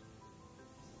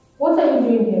 What are you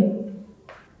doing here?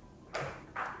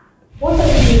 What are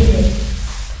you doing here?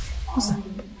 What's that?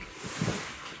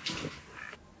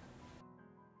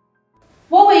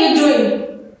 What were you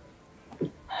doing?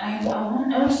 I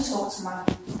want to talk to my...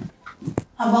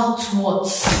 About what?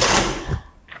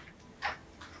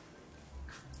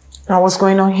 Now what's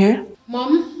going on here?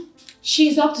 Mom,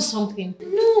 she's up to something.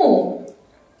 No.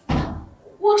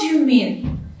 What do you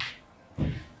mean?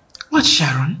 What,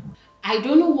 Sharon? I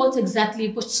don't know what exactly,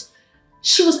 but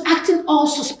she was acting all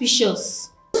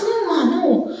suspicious. No, Ma,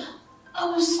 no. I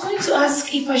was going to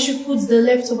ask if I should put the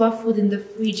leftover food in the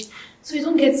fridge so you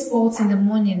don't get spoiled in the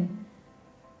morning.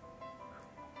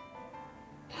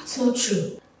 That's not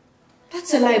true.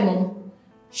 That's a lie, Mom.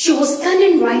 She was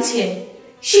standing right here.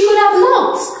 She could have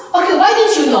knocked. Okay, why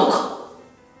didn't you knock?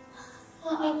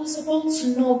 I was about to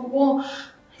knock, but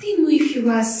I didn't know if you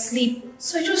were asleep,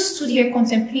 so I just stood here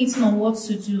contemplating on what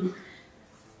to do.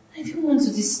 I didn't want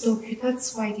to disturb you,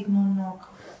 that's why I did not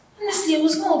knock. Honestly, I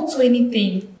was not up to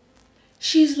anything.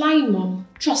 She's lying, Mom.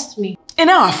 Trust me.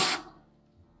 Enough!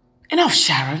 Enough,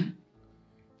 Sharon.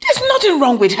 There's nothing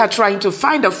wrong with her trying to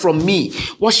find out from me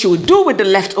what she will do with the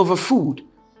leftover food.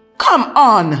 Come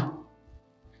on!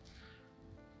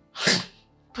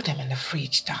 Put them in the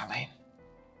fridge, darling.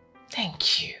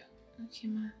 Thank you. Okay,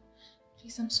 Ma.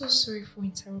 Please, I'm so sorry for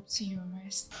interrupting your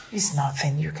rest. It's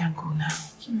nothing. You can go now.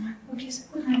 Okay, Ma. Okay, so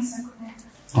good night, Sakura.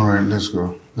 All right, let's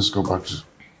go. Let's go back to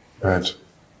bed,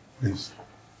 please.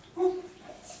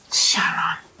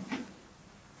 Sharon,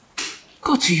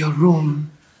 go to your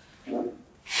room.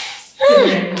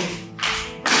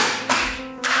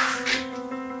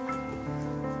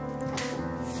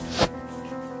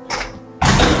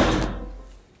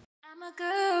 I'm a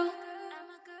girl,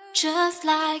 just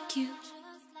like you.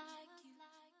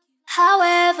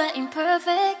 However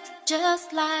imperfect,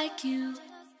 just like you.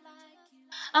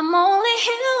 I'm only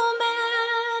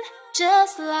human,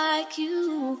 just like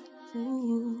you.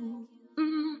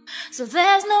 So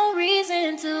there's no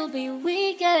reason to be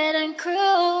wicked and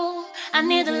cruel. I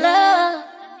need the love,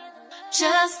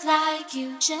 just like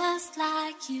you, just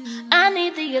like you. I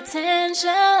need the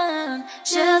attention,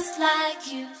 just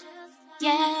like you.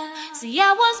 Yeah, see,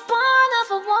 I was born of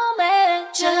a woman,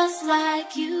 just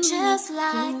like you, just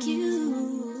like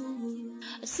you.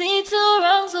 See, two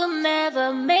wrongs will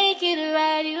never make it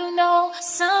right, you know.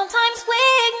 Sometimes we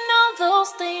ignore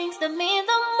those things that mean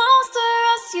the most to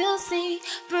us, you see.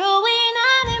 Brewing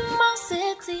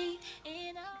animosity.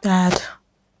 Dad.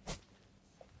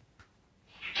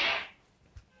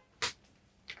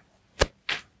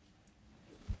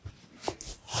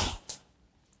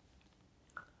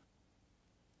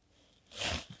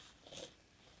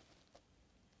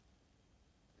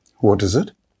 What is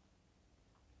it?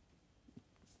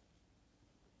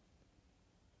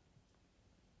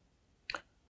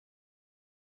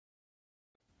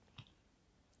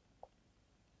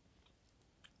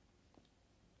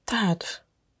 Dad,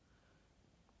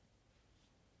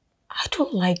 I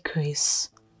don't like Grace.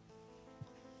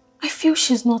 I feel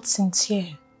she's not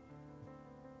sincere.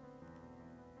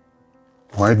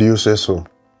 Why do you say so?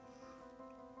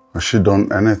 Has she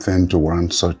done anything to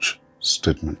warrant such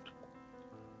statement?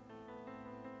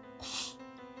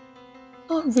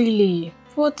 Not really,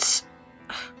 but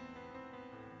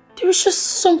There's just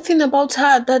something about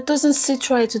her that doesn't sit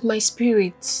right with my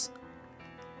spirit.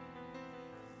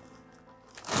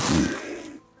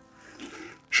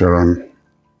 Sharon,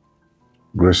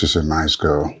 Grace is a nice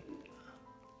girl.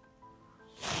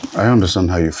 I understand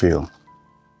how you feel.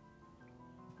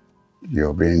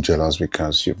 You're being jealous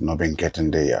because you've not been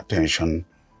getting the attention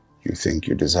you think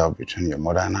you deserve between your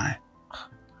mother and I.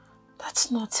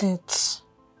 That's not it.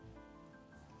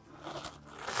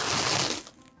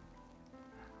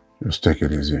 Just take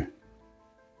it easy.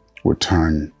 With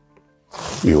time,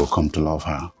 you will come to love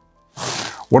her.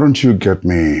 Why don't you get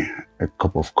me a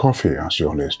cup of coffee as you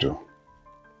always do?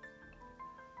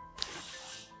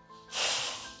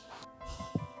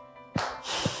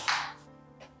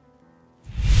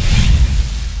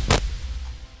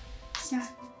 Sir.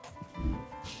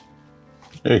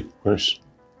 Hey, Grace.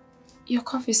 Your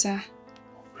coffee, sir.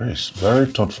 Grace, very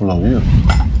thoughtful of you.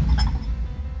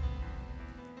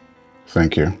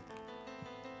 Thank you.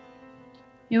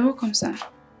 You're welcome, sir.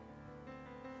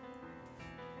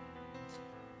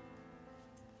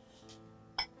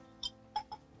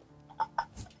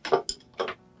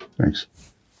 Thanks.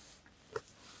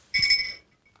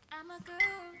 I'm a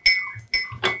girl,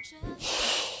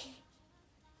 just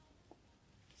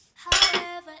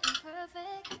however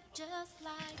imperfect, just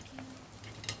like you.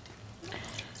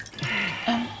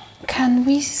 Can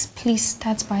we please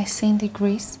start by saying the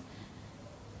grace?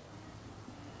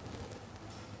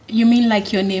 You mean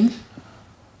like your name?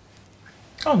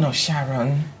 Oh no,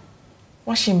 Sharon.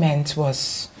 What she meant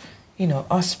was,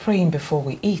 us praying before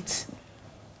we eat,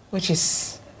 which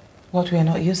is what we are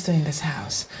not used to in this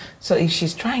house. So if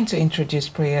she's trying to introduce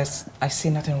prayers, I see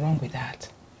nothing wrong with that.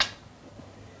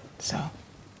 So.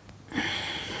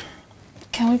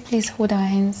 Can we please hold our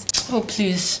hands? Oh,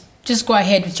 please. Just go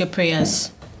ahead with your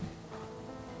prayers.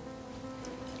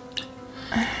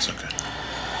 It's okay.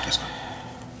 Let's go.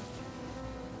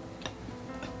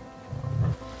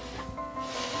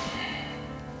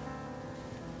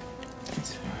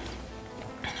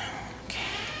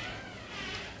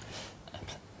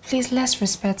 Please, let's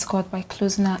respect God by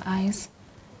closing our eyes.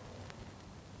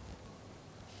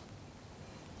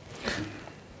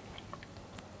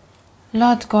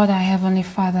 Lord God, our Heavenly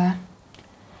Father,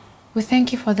 we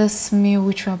thank you for this meal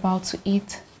which we're about to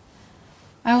eat.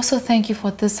 I also thank you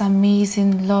for this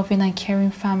amazing, loving and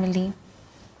caring family.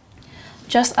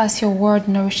 Just as your word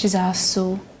nourishes our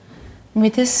soul, may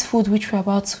this food which we're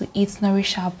about to eat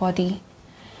nourish our body.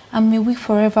 And may we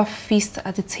forever feast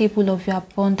at the table of your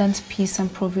abundant peace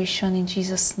and provision in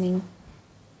Jesus' name.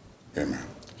 Amen.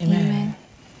 Amen.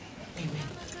 Amen.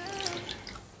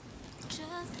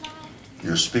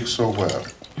 You speak so well.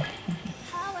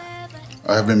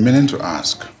 I have been meaning to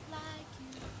ask,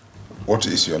 what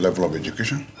is your level of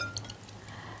education?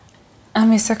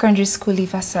 I'm a secondary school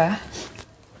leaver, sir.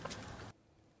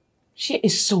 She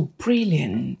is so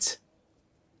brilliant.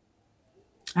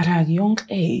 At her young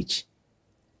age,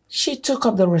 she took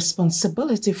up the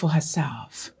responsibility for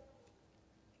herself.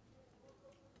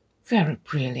 Very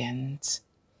brilliant.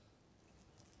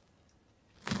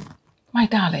 My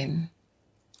darling,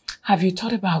 have you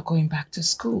thought about going back to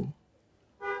school?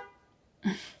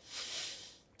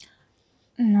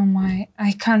 No,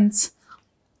 I can't.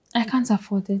 I can't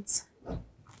afford it. And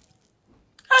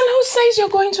who says you're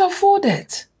going to afford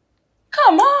it?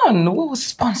 Come on, we will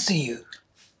sponsor you.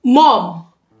 Mom!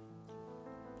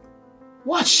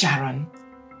 What, Sharon?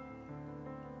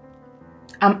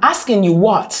 I'm asking you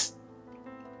what?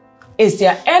 Is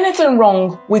there anything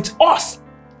wrong with us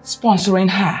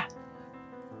sponsoring her?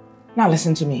 Now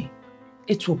listen to me.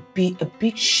 It will be a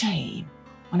big shame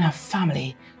on our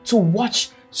family to watch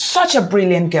such a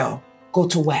brilliant girl go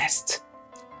to West.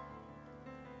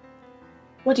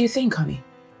 What do you think, honey?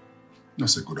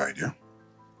 That's a good idea.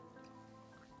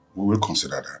 We will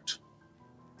consider that.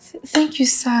 Thank you,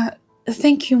 sir.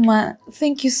 Thank you, ma.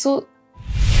 Thank you so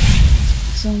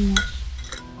much.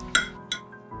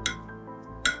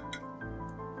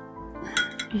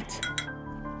 Eat.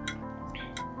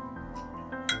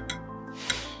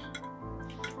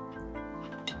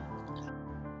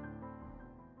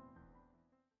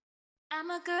 I'm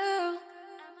a girl,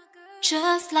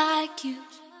 just like you.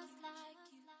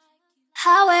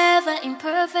 However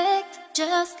imperfect,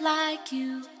 just like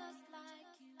you.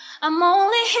 I'm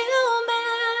only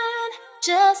human,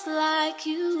 just like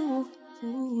you.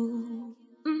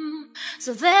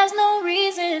 So there's no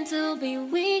reason to be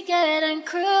wicked and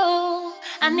cruel.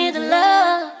 I need the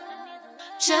love,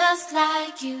 just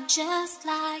like you, just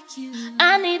like you.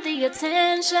 I need the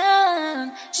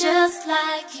attention, just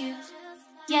like you.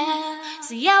 Yeah,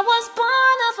 see, I was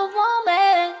born of a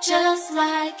woman, just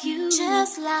like you,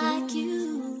 just like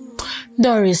you.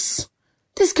 Doris,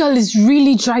 this girl is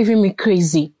really driving me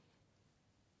crazy.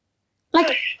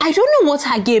 Like, I don't know what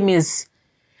her game is.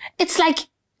 It's like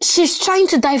she's trying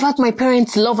to divert my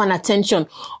parents' love and attention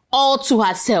all to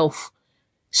herself.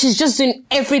 She's just doing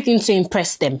everything to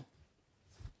impress them.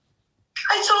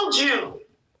 I told you,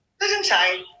 didn't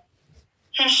I?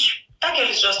 That girl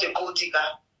is just a gold digger.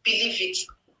 Believe it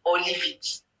or leave it.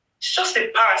 She's just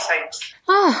a parasite.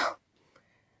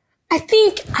 I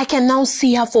think I can now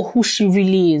see her for who she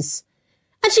really is.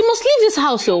 And she must leave this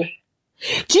house, oh.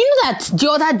 Do you know that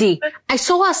the other day, I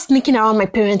saw her sneaking around my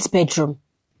parents' bedroom?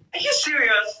 Are you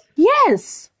serious?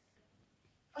 Yes.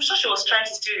 I'm sure she was trying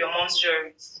to steal your mom's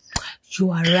jewelry.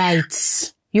 You are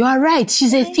right. You are right.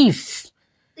 She's a thief.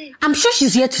 I'm sure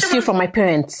she's here to steal from my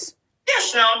parents.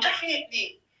 Yes, now,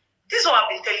 definitely. This is what I've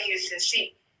been telling you since.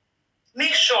 See,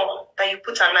 make sure that you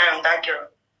put an eye on that girl.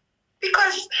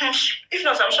 Because if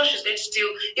not, I'm sure she's going to steal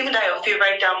even that your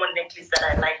favorite diamond necklace that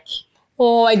I like.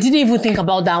 Oh, I didn't even think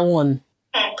about that one.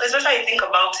 Because that's how you think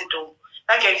about it, though.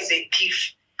 That girl is a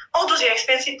thief. All those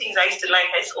expensive things I used to like,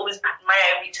 I used to always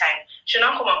admire every time. She'll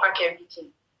now come and pack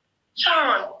everything.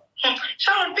 Sharon,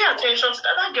 pay attention to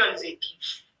that. That girl is a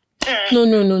thief.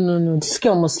 No. This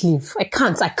girl must leave. I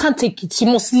can't take it. She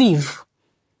must leave.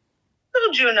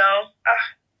 Told you now.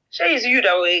 Sure it's you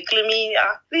that will claim me.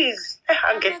 Please, let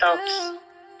her get out.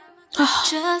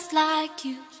 Just like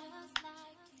you.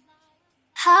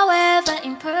 However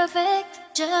imperfect,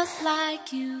 just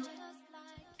like you.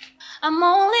 I'm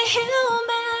only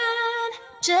human,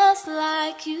 just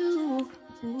like you.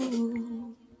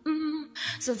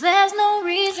 So there's no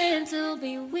reason to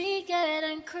be wicked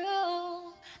and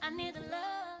cruel. I need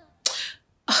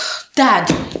love. Dad,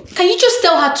 can you just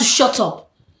tell her to shut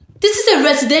up? This is a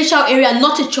residential area,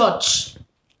 not a church.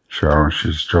 Sharon,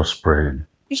 she's just praying.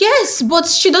 Yes, but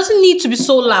she doesn't need to be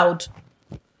so loud.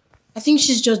 I think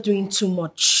she's just doing too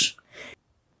much.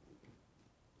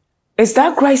 Is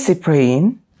that Gracie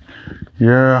praying?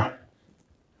 Yeah.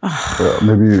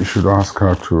 Maybe you should ask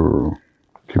her to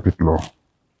keep it low.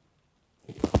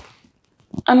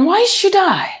 And why should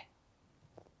I?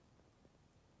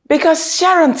 Because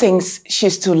Sharon thinks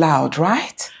she's too loud,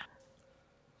 right?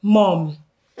 Mom,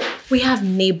 we have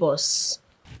neighbors.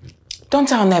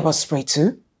 Don't our neighbors pray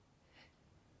too?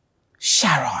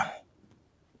 Sharon,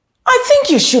 I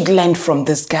think you should learn from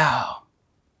this girl.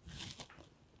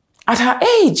 At her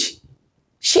age,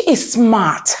 she is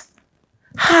smart,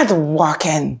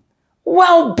 hardworking,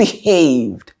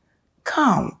 well-behaved.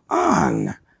 Come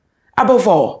on. Above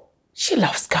all, she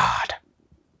loves God.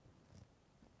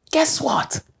 Guess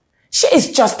what? She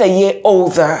is just a year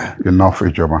older. Enough,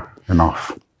 Ijoma.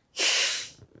 Enough.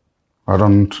 I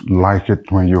don't like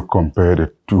it when you compare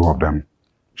the two of them.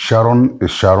 Sharon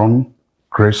is Sharon,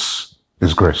 Grace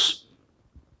is Grace.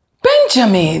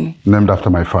 Benjamin! Named after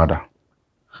my father.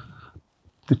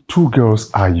 The two girls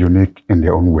are unique in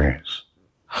their own ways.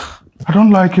 I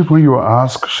don't like it when you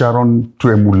ask Sharon to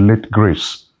emulate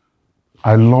Grace.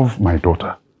 I love my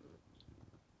daughter.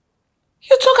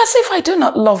 You talk as if I do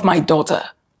not love my daughter.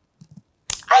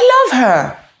 I love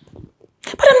her.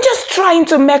 But I'm just trying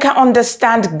to make her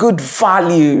understand good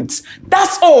values.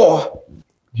 That's all.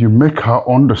 You make her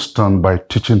understand by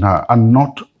teaching her and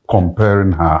not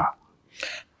comparing her.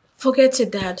 Forget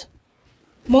it, Dad.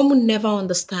 Mom will never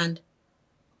understand.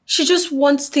 She just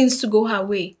wants things to go her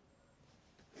way.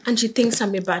 And she thinks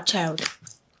I'm a bad child.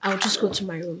 I'll just go to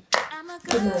my room.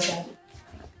 Good night, Dad.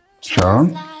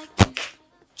 Sharon?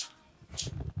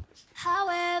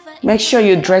 Make sure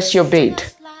you dress your bed.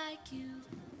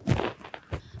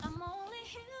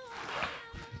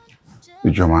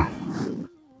 Ijoma,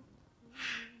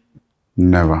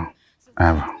 never,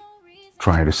 ever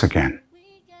try this again.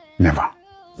 Never.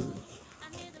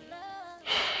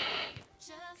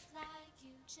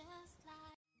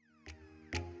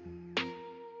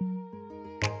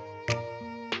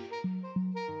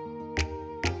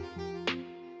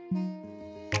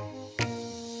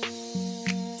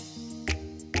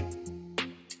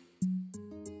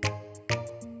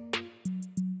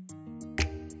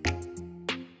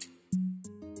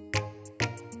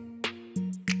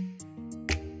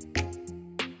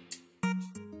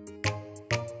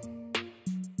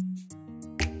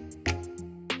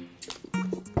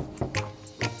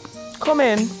 Come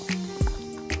in.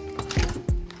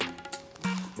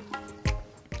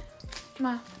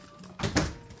 Ma,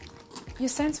 you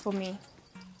sent for me.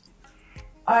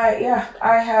 Yeah,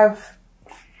 I have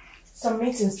some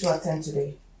meetings to attend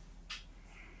today.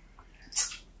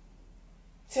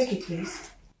 Take it, please.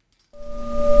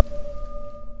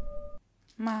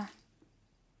 Ma.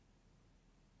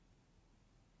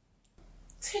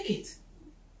 Take it.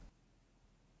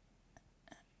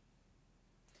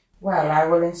 Well, I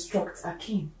will instruct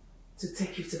Akim to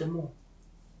take you to the mall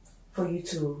for you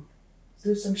to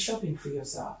do some shopping for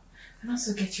yourself and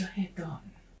also get your hair done.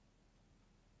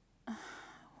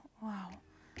 Wow.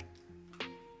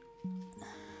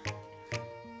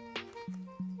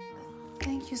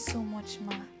 Thank you so much,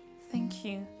 Ma. Thank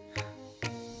you.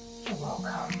 You're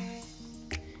welcome.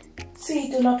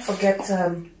 See, do not forget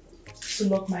to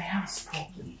lock my house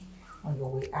properly on your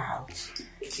way out.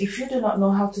 If you do not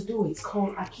know how to do it,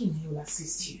 call Akim. He will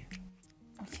assist you.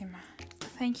 Okay, Ma.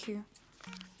 Thank you.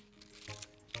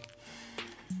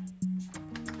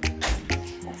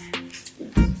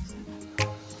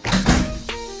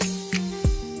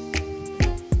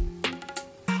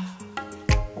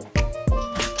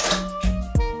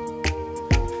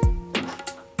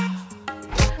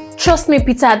 Trust me,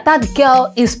 Peter, that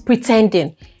girl is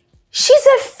pretending. She's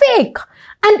a fake.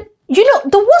 And you know,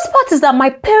 the worst part is that my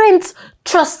parents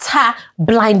trust her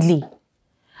blindly.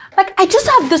 Like, I just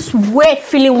have this weird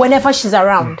feeling whenever she's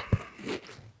around.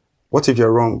 What if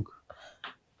you're wrong?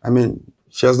 I mean,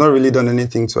 she has not really done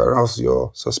anything to arouse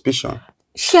your suspicion.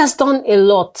 She has done a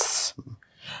lot.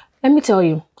 Let me tell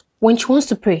you, when she wants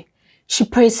to pray, she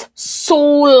prays so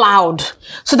loud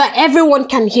so that everyone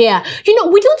can hear. You know,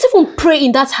 we don't even pray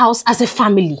in that house as a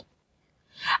family.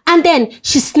 And then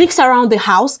she sneaks around the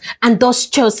house and does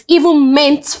chores even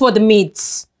meant for the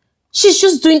maids. She's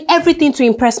just doing everything to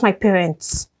impress my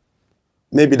parents.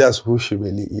 Maybe that's who she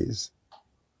really is.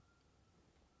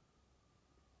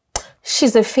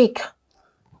 She's a fake.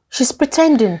 She's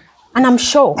pretending, and I'm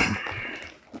sure.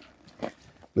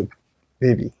 Look,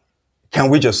 baby, can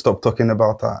we just stop talking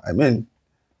about her? I mean,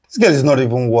 this girl is not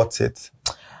even worth it.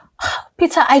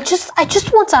 Peter, I just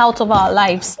want her out of our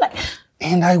lives. Like,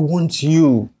 and I want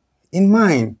you in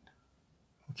mine.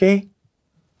 Okay?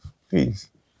 Please.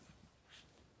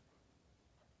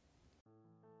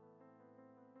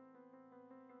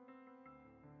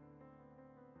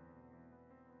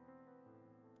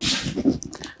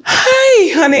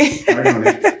 Hi, honey. Hi,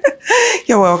 honey.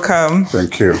 You're welcome.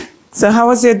 Thank you. So how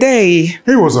was your day?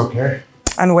 It was okay.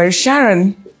 And where's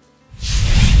Sharon?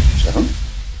 Sharon?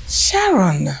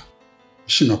 Sharon? Is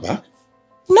she not back?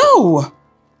 No.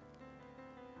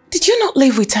 Did you not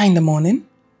leave with her in the morning?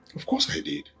 Of course I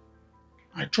did.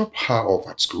 I dropped her off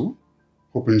at school,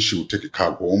 hoping she would take a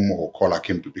cab home or call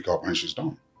Akim to pick her up when she's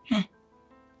done.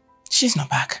 She's not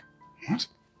back. What?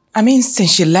 I mean,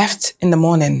 since she left in the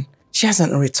morning, she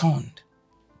hasn't returned.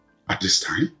 At this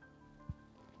time?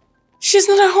 She's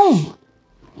not at home.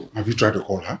 Have you tried to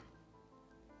call her?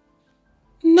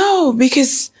 No,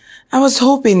 because I was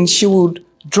hoping she would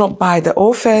drop by the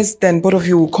office, then both of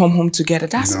you will come home together.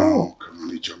 That's all. No, come on,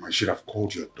 Ijoma. I should have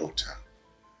called your daughter.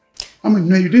 I mean,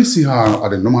 no, you didn't see her at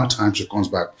the normal time she comes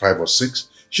back, 5 or 6.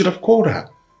 You should have called her.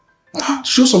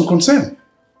 Show some concern.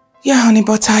 Yeah, honey,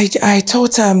 but I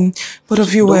thought both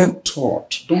of you were... Don't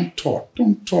talk.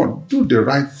 Do the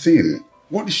right thing.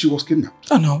 What if she was kidnapped?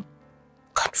 Oh, no.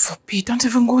 God forbid. Don't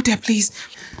even go there, please.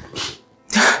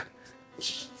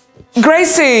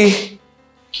 Gracie!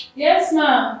 Yes,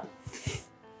 Ma.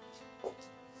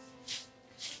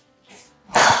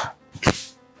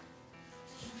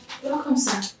 Welcome,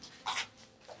 sir.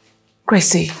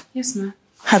 Gracie. Yes, Ma.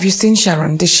 Have you seen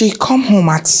Sharon? Did she come home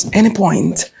at any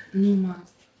point? No, Ma.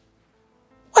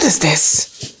 What is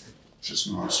this? She's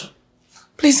not answering.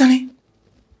 Please, honey.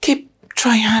 Keep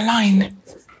trying her line.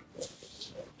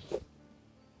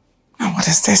 Oh, what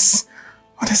is this?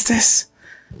 What is this?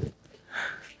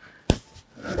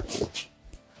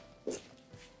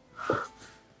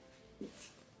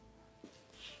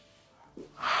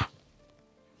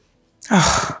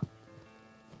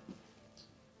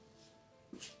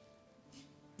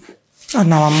 Oh,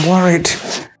 now I'm worried.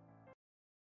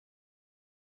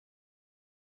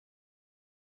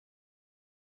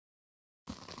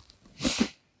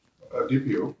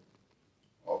 DPO,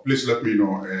 please let me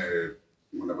know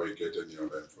whenever you get any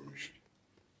other information.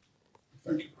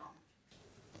 Thank you.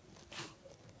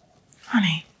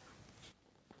 Honey,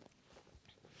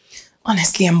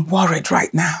 honestly, I'm worried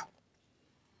right now.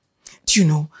 Do you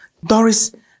know,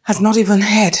 Doris has not even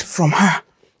heard from her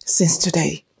since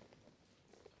today.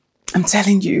 I'm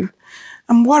telling you,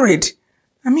 I'm worried.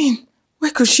 I mean,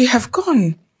 where could she have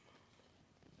gone?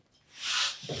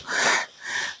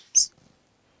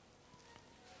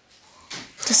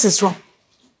 This is wrong.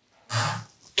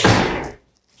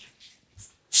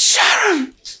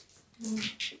 Sharon!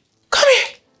 Come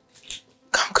here.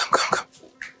 Come.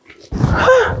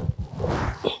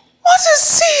 What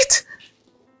is it?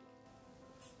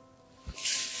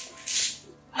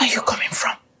 Where are you coming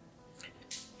from?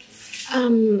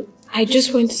 I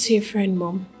just went to see a friend,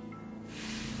 Mom.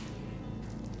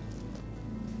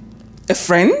 A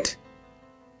friend?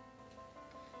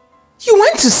 You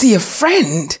went to see a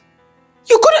friend?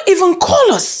 You couldn't even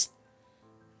call us.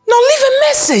 Now leave a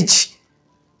message.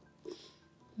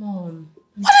 Mom.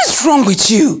 What is wrong with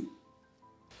you?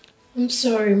 I'm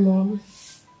sorry, Mom.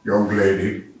 Young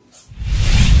lady,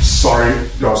 sorry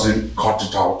doesn't cut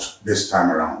it out this time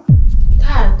around.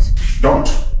 Dad. Don't.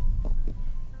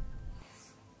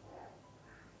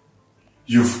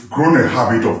 You've grown a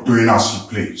habit of doing as you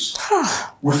please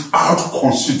without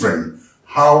considering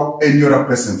how any other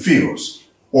person feels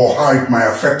or how it might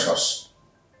affect us.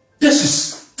 This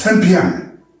is 10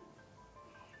 p.m.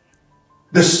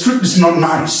 The street is not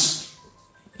nice.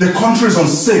 The country is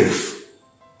unsafe.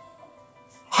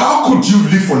 How could you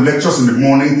leave for lectures in the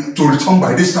morning to return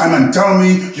by this time and tell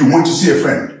me you want to see a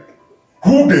friend?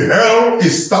 Who the hell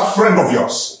is that friend of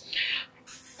yours?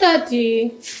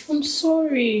 Daddy, I'm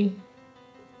sorry.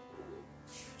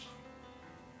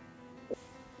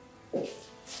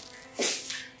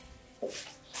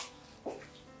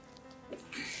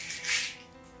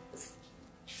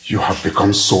 You have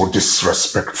become so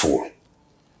disrespectful.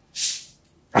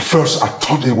 At first, I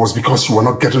thought it was because you were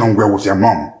not getting on well with your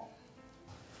mom.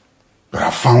 But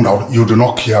I found out you do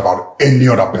not care about any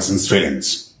other person's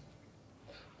feelings.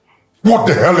 What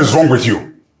the hell is wrong with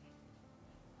you?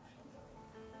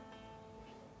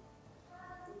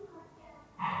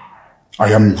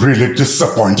 I am really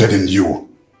disappointed in you.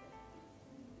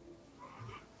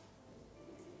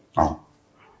 Now,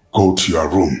 go to your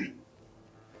room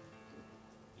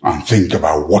and think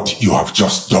about what you have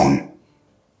just done.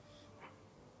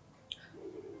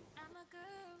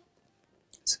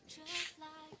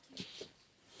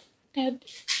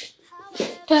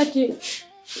 Daddy.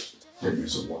 Give me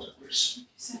some water, please.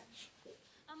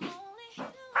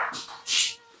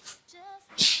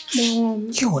 Mom.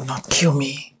 You will not kill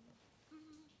me.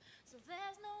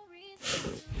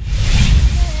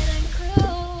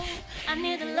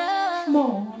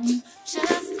 Mom. I'm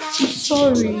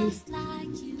sorry.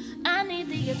 I need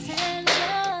the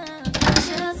attention,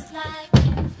 just like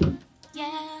you.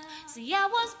 Yeah. See, I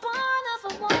was born of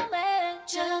a woman,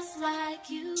 just like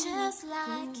you, just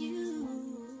like you.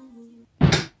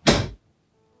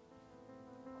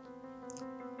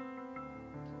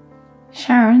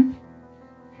 Sharon,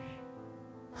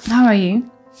 how are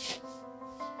you?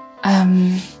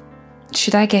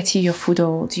 Should I get you your food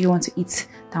or do you want to eat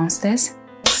downstairs?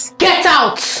 Get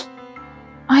out!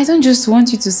 I don't just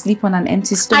want you to sleep on an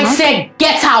empty stomach. I said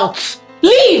get out!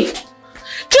 Leave!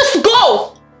 Just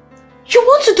go! You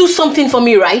want to do something for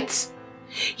me, right?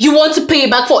 You want to pay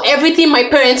back for everything my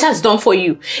parents has done for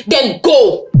you. Then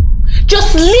go!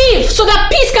 Just leave so that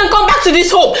peace can come back to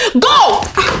this home. Go!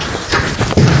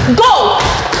 Go!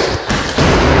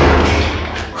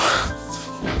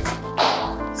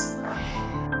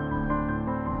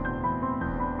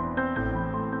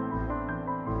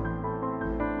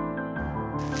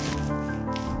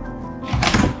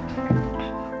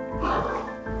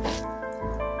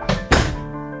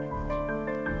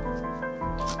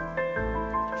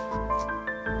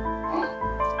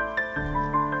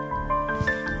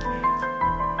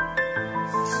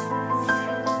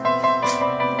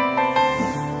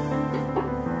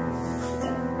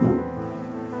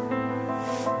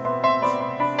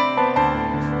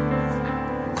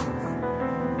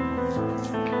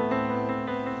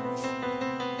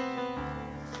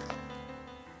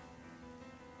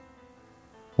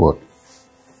 What?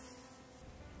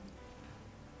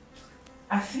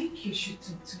 I think you should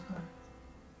talk to her.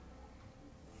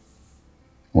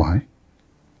 Why?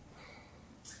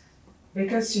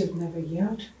 Because you've never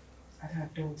yelled at her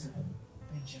daughter,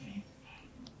 Benjamin.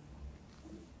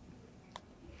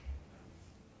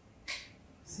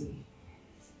 See,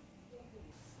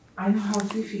 I know how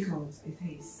difficult it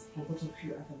is for both of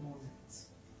you at the moment.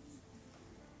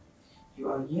 You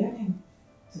are yearning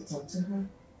to talk to her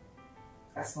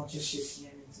as much as she's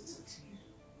yearning to talk to you.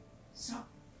 So,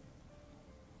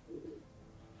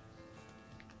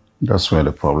 that's where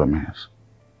the problem is.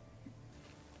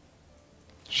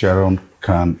 Sharon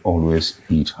can't always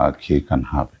eat her cake and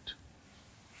have it.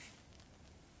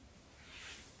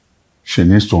 She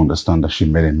needs to understand that she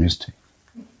made a mistake.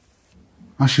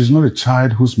 And she's not a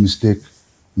child whose mistake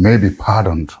may be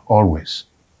pardoned always.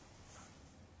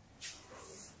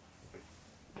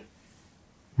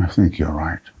 I think you're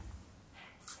right.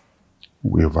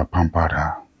 We over-pampered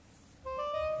her.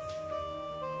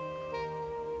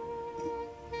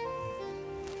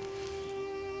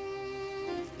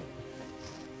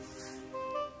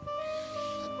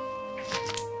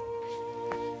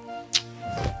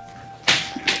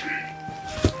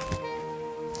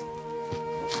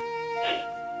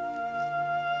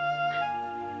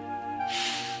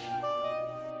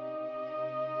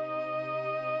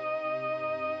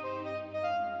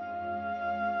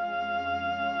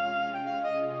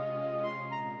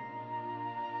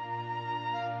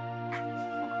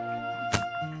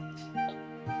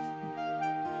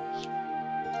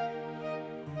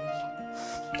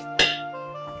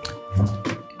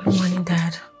 Good morning,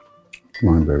 Dad. Come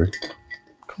on, baby.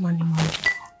 Good morning, Mom.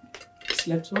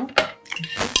 Slept well?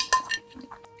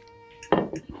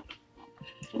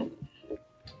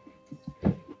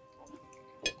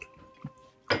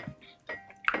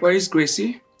 Where is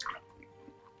Gracie?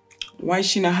 Why is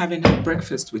she not having her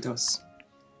breakfast with us?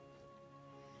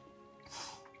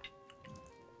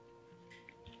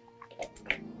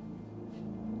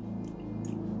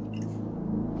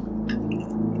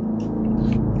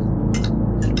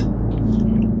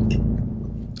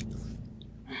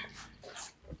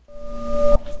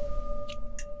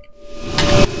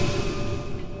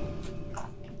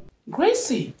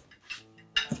 Gracie!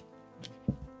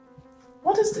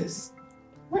 What is this?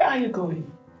 Where are you going?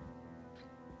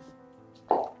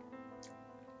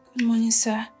 Good morning,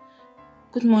 sir.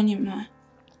 Good morning, ma.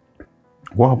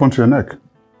 What happened to your neck?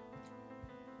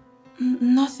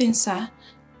 Nothing, sir.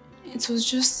 It was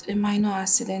just a minor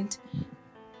accident.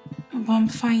 But I'm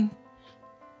fine.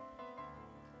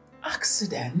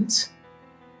 Accident?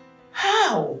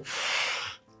 How?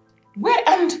 Where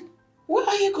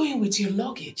are you going with your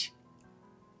luggage?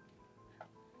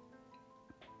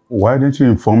 Why didn't you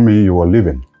inform me you were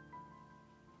leaving?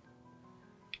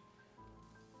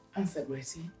 Answer,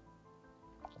 Gracie.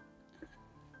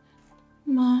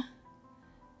 Ma,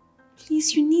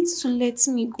 please, you need to let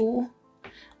me go.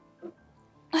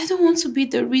 I don't want to be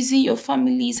the reason your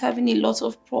family is having a lot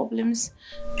of problems.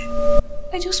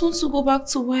 I just want to go back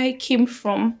to where I came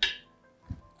from.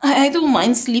 I don't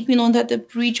mind sleeping under the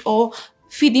bridge or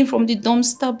feeding from the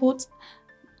dumpster, but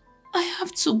I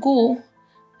have to go.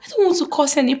 I don't want to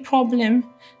cause any problem.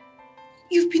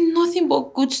 You've been nothing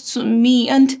but good to me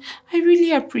and I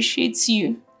really appreciate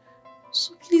you.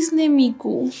 So please let me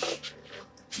go.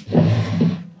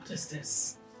 What is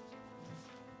this?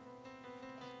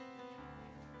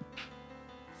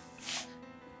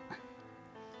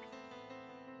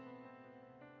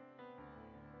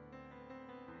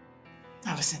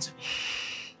 Now listen to me.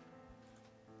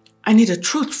 I need a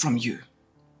truth from you.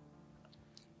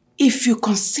 If you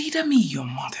consider me your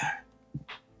mother,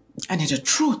 I need a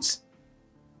truth.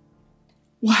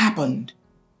 What happened?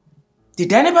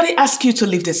 Did anybody ask you to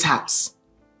leave this house?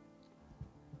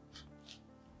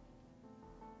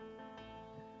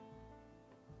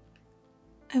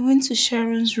 I went to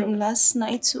Sharon's room last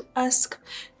night to ask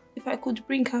if I could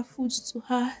bring her food to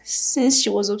her since she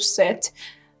was upset.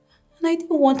 And I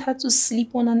didn't want her to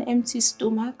sleep on an empty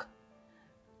stomach.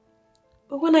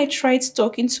 But when I tried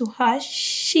talking to her,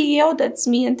 she yelled at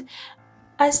me and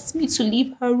asked me to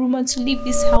leave her room and to leave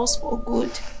this house for good.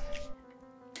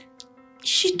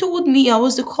 She told me I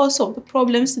was the cause of the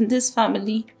problems in this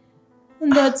family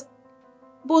and that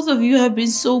both of you have been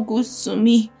so good to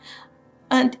me.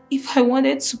 And if I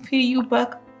wanted to pay you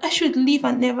back, I should leave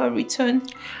and never return.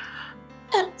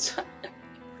 I'm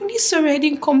really sorry I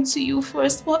didn't come to you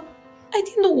first, but I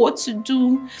didn't know what to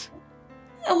do.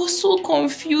 I was so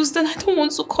confused and I don't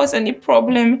want to cause any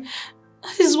problem.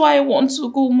 That is why I want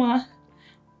to go, Ma.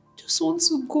 Just want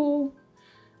to go.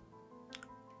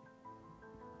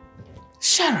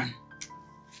 Sharon,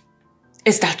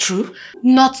 is that true?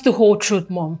 Not the whole truth,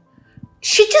 Mom.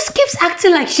 She just keeps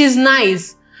acting like she's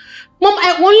nice. Mom,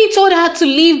 I only told her to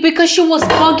leave because she was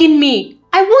bugging me.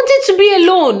 I wanted to be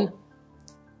alone.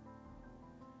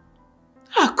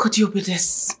 How could you be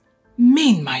this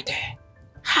mean, my dear?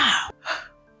 How?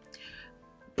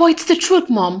 But it's the truth,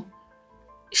 Mom.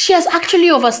 She has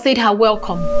actually overstayed her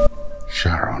welcome.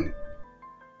 Sharon,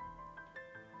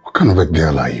 what kind of a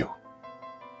girl are you?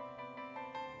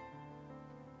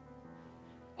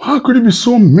 How could you be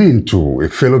so mean to a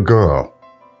fellow girl?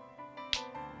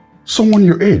 Someone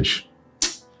your age.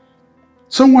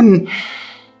 Someone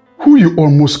who you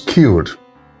almost killed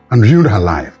and ruined her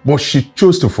life, but she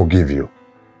chose to forgive you.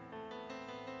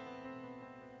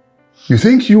 You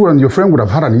think you and your friend would have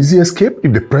had an easy escape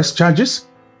if they pressed charges?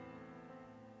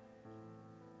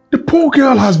 The poor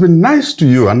girl has been nice to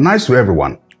you and nice to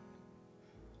everyone.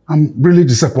 I'm really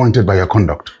disappointed by your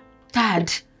conduct.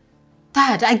 Dad,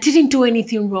 I didn't do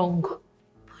anything wrong.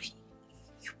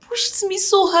 You pushed me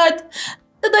so hard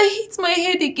that I hit my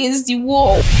head against the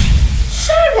wall.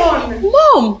 Sharon!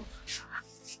 Mom!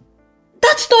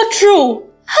 That's not true.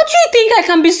 How do you think I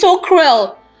can be so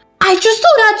cruel? I just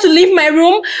told her to leave my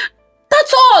room.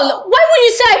 That's all. Why would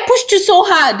you say I pushed you so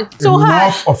hard?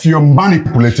 Enough of your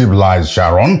manipulative lies,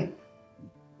 Sharon.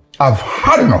 I've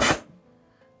had enough.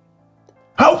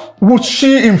 How would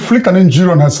she inflict an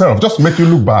injury on herself just to make you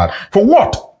look bad? For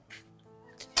what?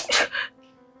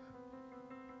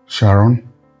 Sharon,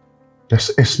 this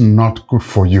is not good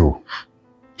for you.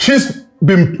 She's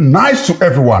been nice to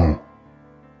everyone.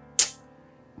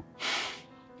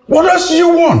 What else do you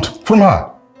want from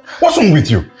her? What's wrong with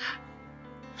you?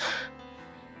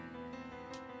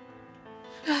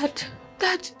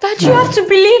 Dad, you have to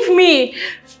believe me.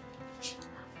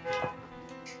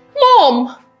 Mom,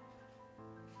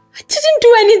 I didn't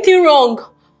do anything wrong.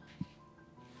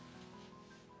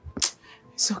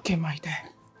 It's okay, my dear.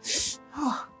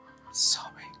 Oh,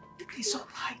 sorry. It's all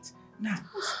right. Now,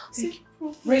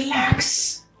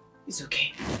 relax. It's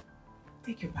okay.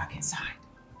 Take you back inside.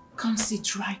 Come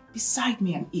sit right beside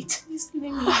me and eat. Please let me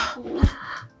go.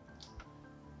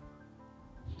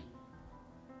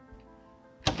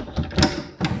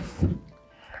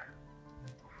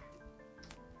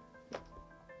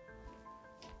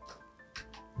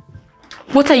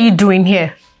 What are you doing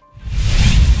here?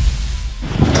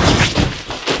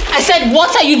 I said,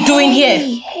 what are you doing here?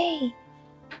 Hey.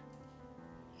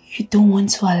 You don't want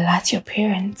to alert your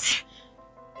parents.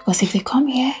 Because if they come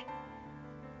here,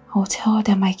 I'll tell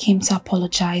them I came to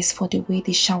apologize for the way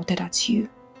they shouted at you.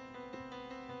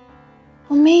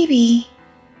 Or maybe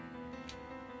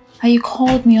you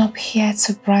called me up here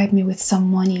to bribe me with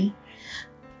some money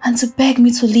and to beg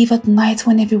me to leave at night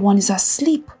when everyone is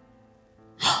asleep.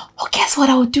 Or guess what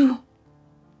I'll do?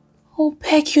 I'll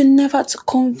beg you never to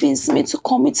convince me to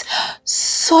commit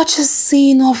such a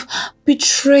sin of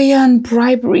betrayal and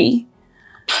bribery.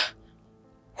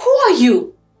 Who are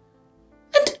you?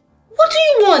 And what do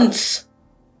you want?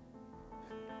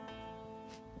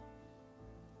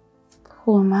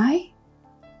 Who am I?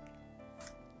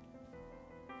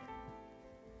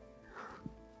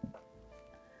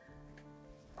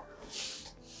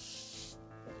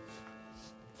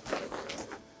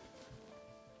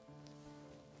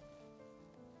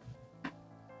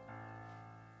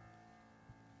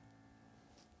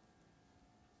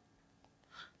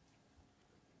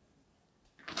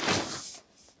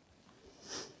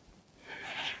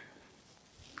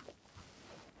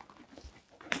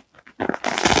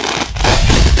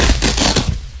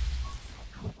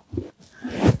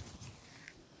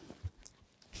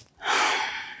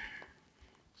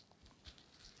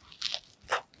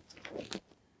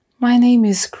 My name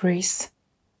is Grace.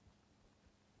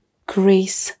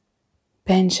 Grace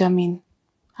Benjamin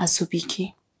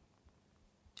Azubike.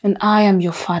 And I am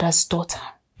your father's daughter.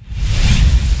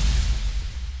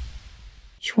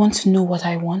 You want to know what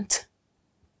I want?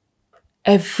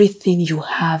 Everything you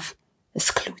have,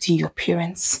 excluding your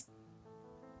parents.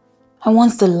 I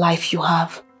want the life you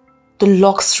have. The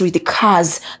luxury, the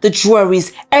cars, the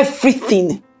jewelries,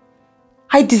 everything.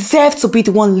 I deserve to be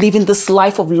the one living this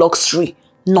life of luxury.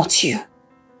 Not you.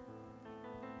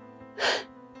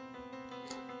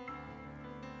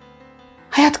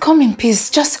 I had come in peace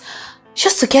just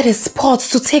to get a spot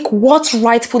to take what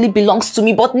rightfully belongs to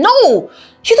me, but no!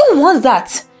 You don't want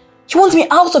that. You want me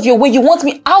out of your way. You want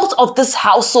me out of this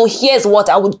house, so here's what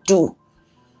I would do.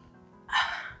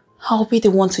 I'll be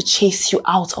the one to chase you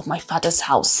out of my father's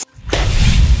house.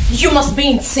 You must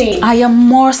be insane. I am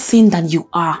more sane than you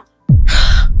are.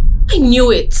 I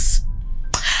knew it.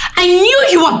 I knew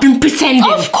you have been pretending.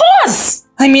 Of course!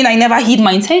 I mean, I never hid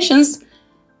my intentions.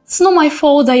 It's not my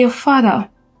fault that your father,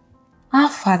 our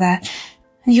father,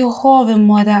 and your whore of a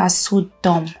mother are so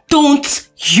dumb. Don't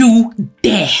you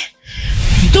dare.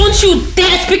 Don't you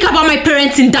dare speak about my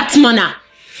parents in that manner.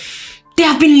 They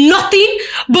have been nothing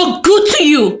but good to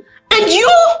you. And you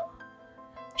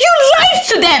lied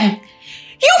to them.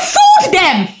 You fooled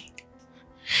them.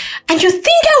 And you think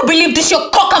I will believe this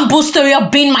your cock and bull story of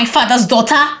being my father's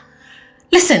daughter?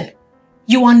 Listen,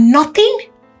 you are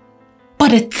nothing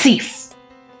but a thief,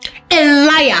 a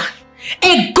liar,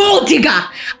 a gold digger,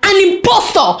 an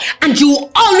impostor, and you will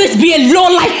always be a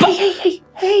lowlife.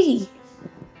 Hey.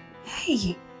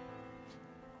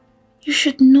 You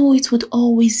should know it would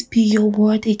always be your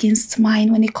word against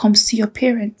mine when it comes to your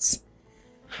parents.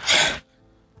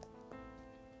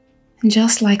 And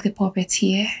just like the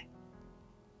puppeteer,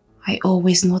 I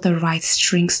always know the right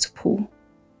strings to pull.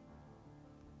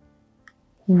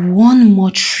 One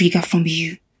more trigger from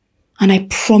you, and I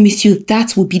promise you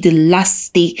that will be the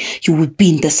last day you will be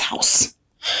in this house.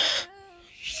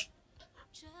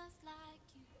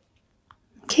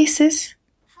 Okay, sis?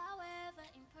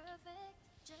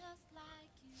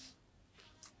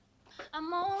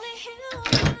 I'm only human,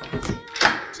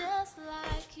 just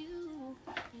like you.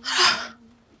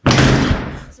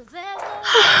 So there's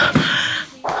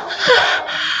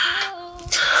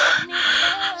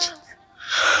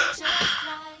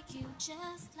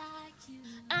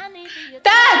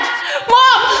Dad!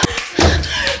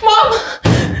 Mom!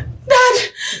 Dad!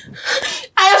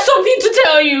 I have something to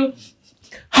tell you.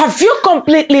 Have you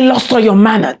completely lost all your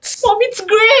manners? Mom, it's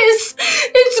Grace.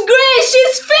 It's Grace.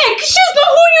 She's fake. She's not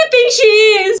who you think she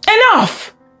is.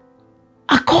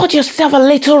 cut yourself a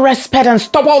little respect and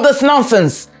stop all this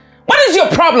nonsense? What is your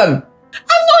problem?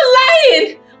 I'm not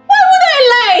lying. Why would I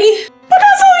lie? But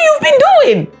that's all you've been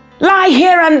doing. Lie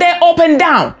here and there, up and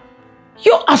down.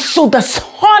 You are so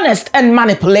dishonest and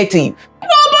manipulative.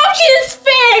 No, Mom, she is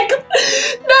fake.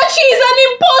 That she is an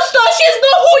imposter. She's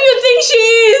not who you think she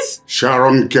is.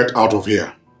 Sharon, get out of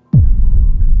here.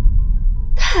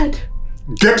 Dad.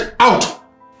 Get out!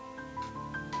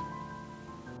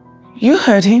 You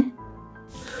heard him.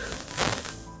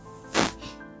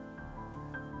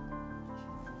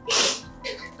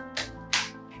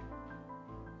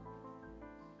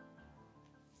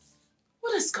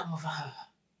 What has come over her?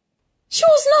 She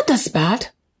was not this bad.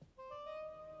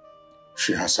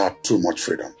 She has had too much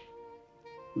freedom.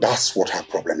 That's what her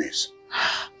problem is.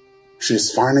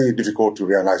 She's finding it difficult to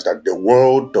realize that the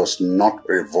world does not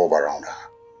revolve around her.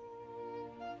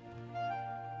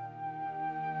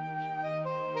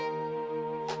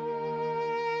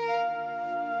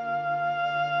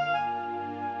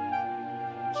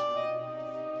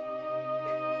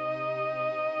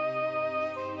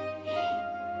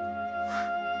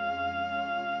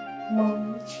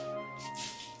 Mom.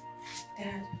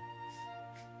 Dad.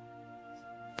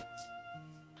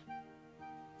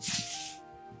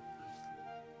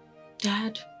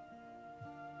 Dad.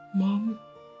 Mom.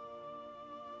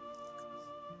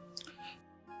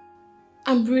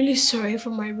 I'm really sorry for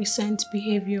my recent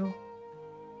behavior.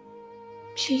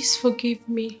 Please forgive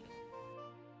me.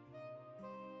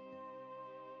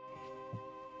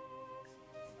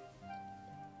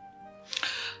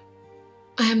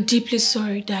 I am deeply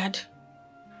sorry, Dad.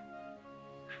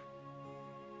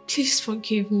 Please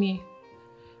forgive me.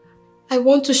 I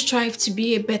want to strive to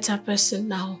be a better person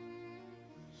now.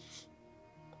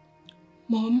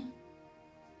 Mom,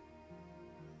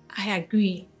 I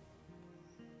agree.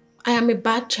 I am a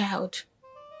bad child.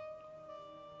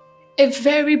 A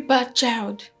very bad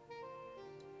child.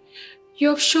 You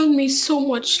have shown me so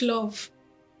much love.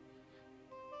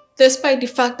 Despite the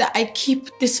fact that I keep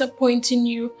disappointing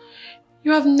you,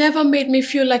 you have never made me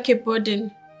feel like a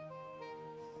burden.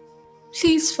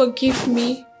 Please forgive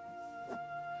me.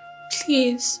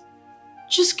 Please.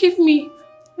 Just give me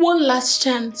one last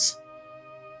chance.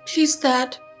 Please,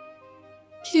 Dad.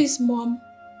 Please, Mom.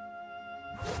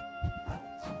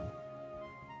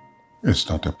 Is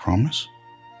that a promise?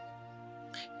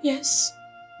 Yes.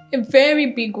 A very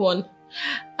big one.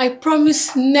 I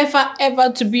promise never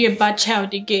ever to be a bad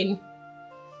child again.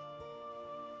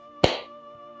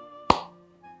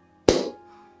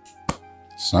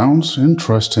 Sounds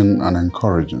interesting and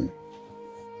encouraging.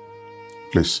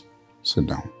 Please, sit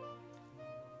down.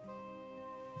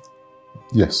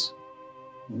 Yes.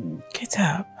 Get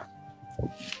up.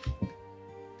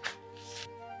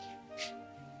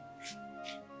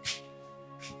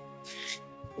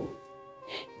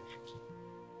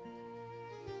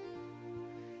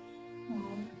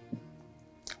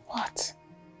 What?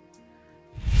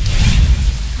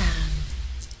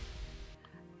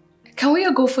 Can we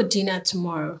all go for dinner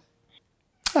tomorrow?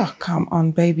 Oh, come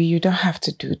on, baby. You don't have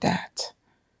to do that.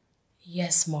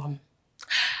 Yes, Mom.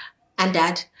 And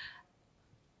Dad,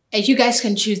 you guys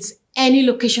can choose any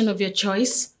location of your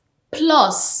choice,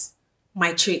 plus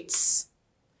my treats.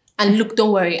 And look,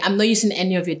 don't worry, I'm not using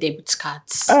any of your debit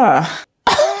cards. Ah.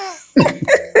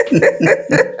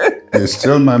 It's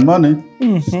still my money.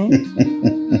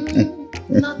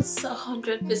 Not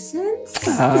 100%.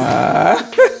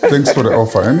 Thanks for the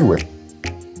offer anyway.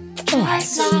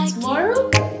 Just like tomorrow.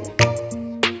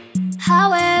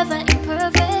 However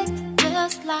imperfect,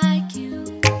 just like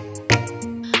you.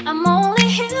 I'm only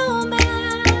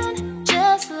human,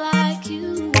 just like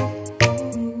you.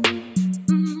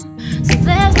 So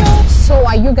there's no. So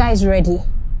are you guys ready?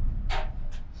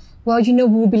 Well, you know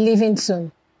we'll be leaving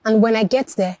soon. And when I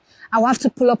get there, I'll have to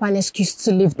pull up an excuse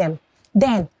to leave them.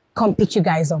 Then come pick you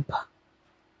guys up.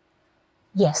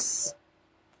 Yes.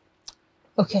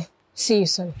 Okay, see you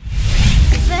soon.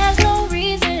 There's no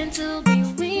reason to be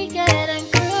wicked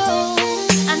and cruel.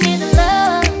 I need the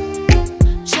love,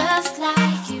 just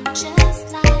like you,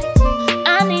 just like you.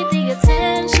 I need the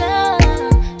attention,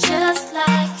 just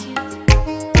like you.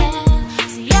 Yeah.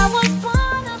 See, I was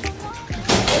born of a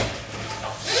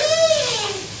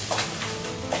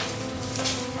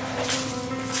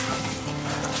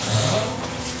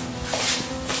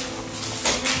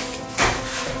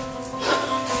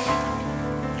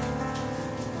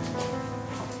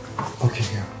Okay,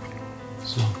 yeah.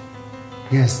 So,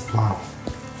 yes, Mom.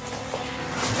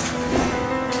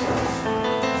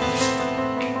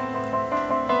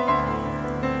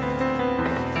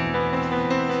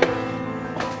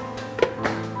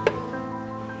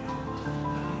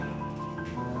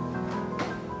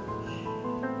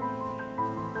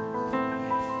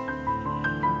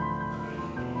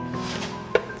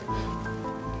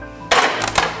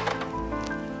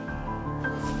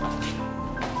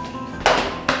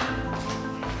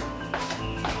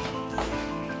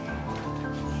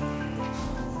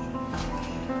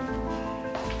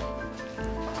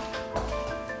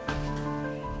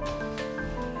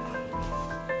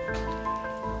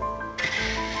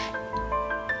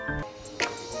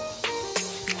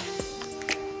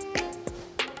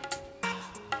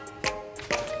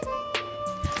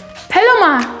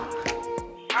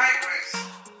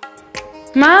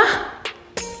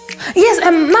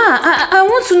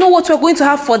 want to know what we're going to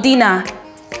have for dinner. That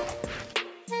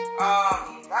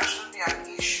shouldn't be an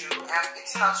issue. I'm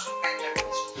eating out with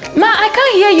Benjamin. Ma, I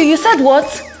can't hear you. You said what?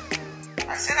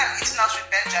 I said I'm eating out with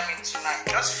Benjamin tonight.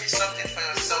 Just fix something for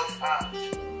yourself.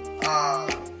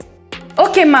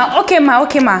 Okay, ma. Where is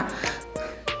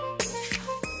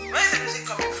the music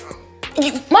coming from?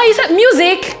 Ma, you said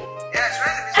music? Yes, where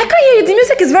is the music? I can't hear you. The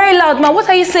music is very loud, ma. What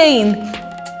are you saying? Where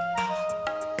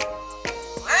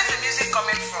is the music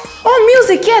coming from? Oh,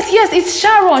 music. Yes. It's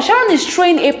Sharon. Sharon is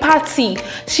throwing a party.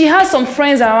 She has some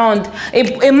friends around.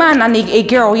 A man and a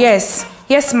girl. Yes,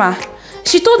 ma.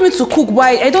 She told me to cook, but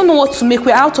I don't know what to make.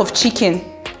 We're out of chicken.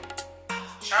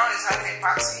 Sharon is having a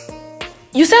party.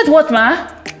 You said what, ma?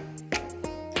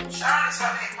 Sharon is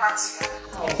having a party.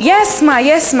 Yes, ma.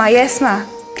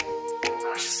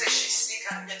 She said she's sick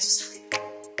and went to sleep.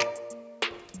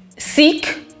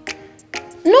 Sick?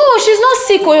 No, she's not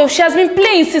sick. Oh, she has been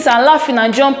playing since and laughing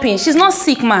and jumping. She's not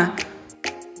sick, ma. You know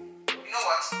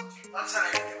what? Don't tell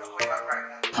her you're coming back right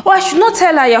now. Oh, I should not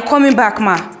tell her you're coming back,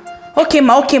 ma. Okay,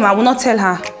 ma. I will not tell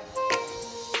her.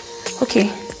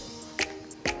 Okay.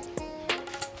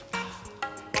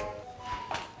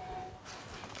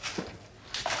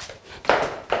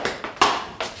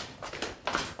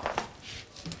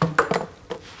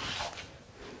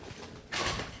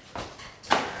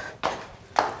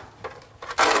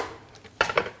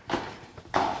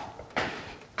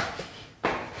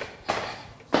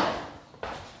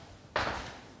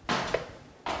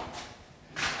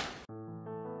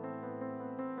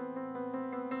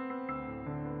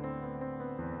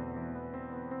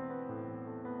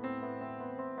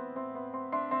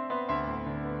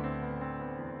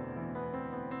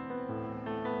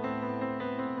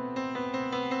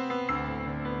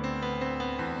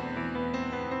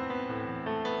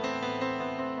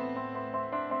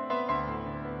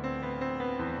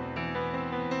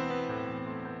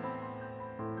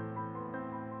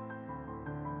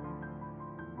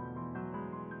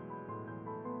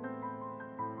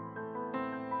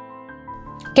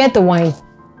 Get the wine.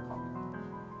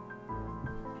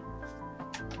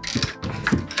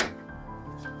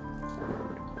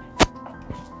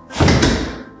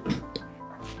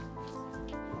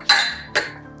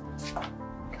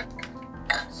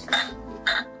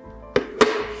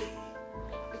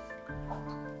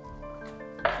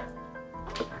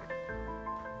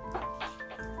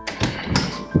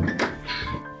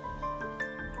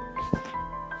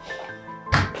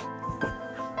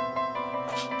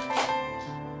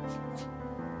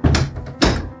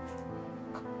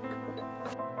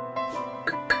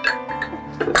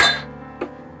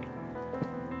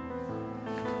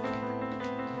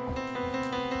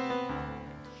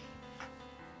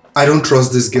 I don't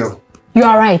trust this girl. You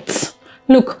are right.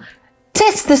 Look,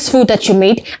 taste this food that you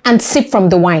made and sip from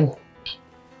the wine.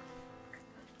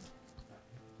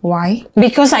 Why?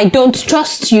 Because I don't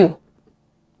trust you.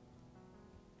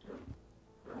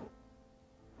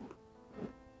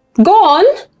 Go on.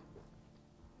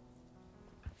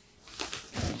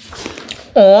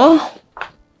 Or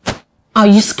are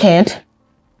you scared?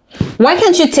 Why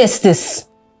can't you taste this?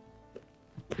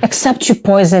 Except you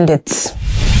poisoned it.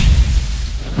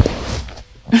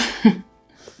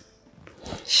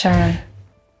 Sharon,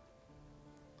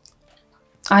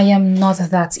 I am not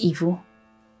that evil.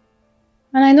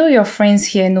 And I know your friends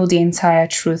here know the entire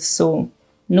truth, so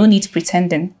no need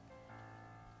pretending.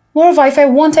 Moreover, if I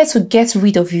wanted to get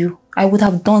rid of you, I would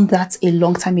have done that a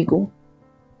long time ago.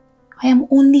 I am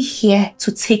only here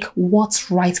to take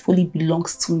what rightfully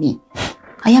belongs to me.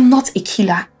 I am not a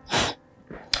killer.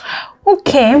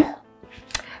 Okay.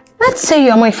 Let's say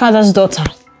you're my father's daughter.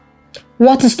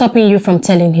 What is stopping you from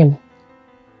telling him?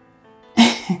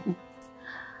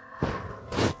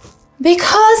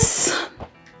 Because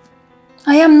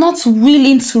I am not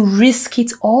willing to risk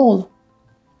it all.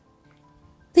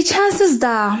 The chances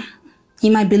that he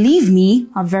might believe me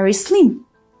are very slim.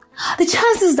 The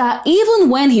chances that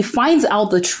even when he finds out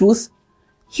the truth,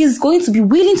 he's going to be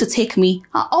willing to take me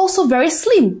are also very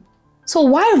slim. So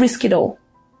why risk it all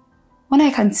when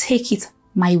I can take it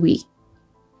my way?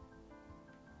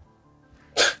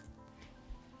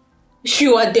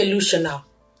 You are delusional.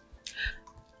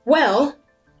 Well,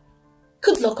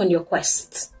 good luck on your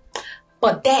quest.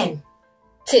 But then,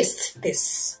 taste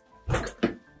this.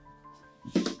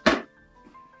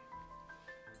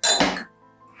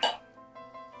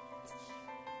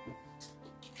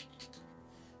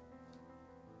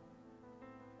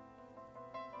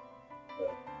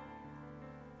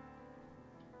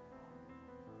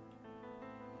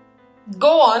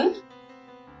 Go on.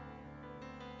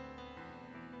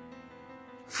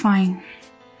 Fine.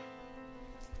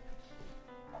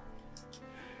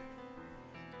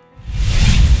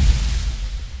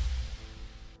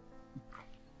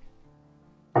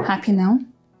 happy now?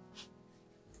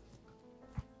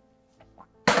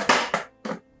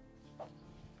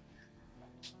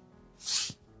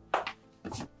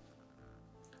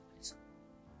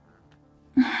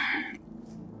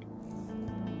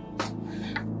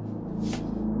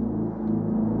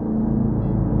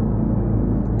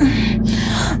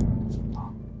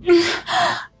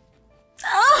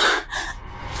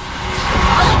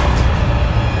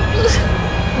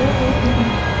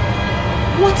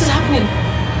 What is happening?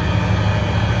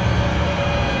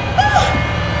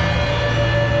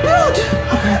 Blood!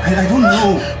 I don't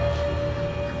know.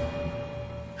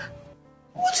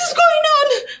 What is going on?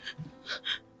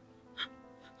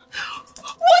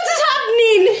 What is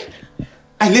happening?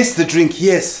 I laced the drink,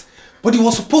 yes. But it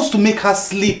was supposed to make her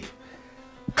sleep.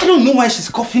 I don't know why she's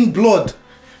coughing blood.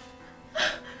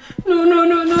 No.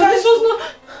 This was not...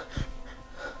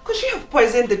 Could she have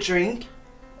poisoned the drink?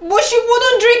 But she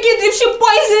wouldn't drink it if she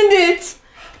poisoned it.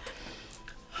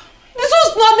 This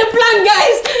was not the plan,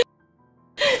 guys.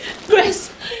 Grace,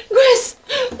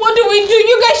 what do we do?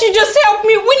 You guys should just help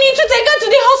me. We need to take her to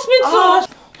the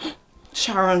hospital.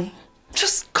 Sharon,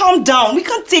 just calm down. We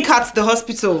can't take her to the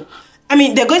hospital. I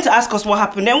mean, they're going to ask us what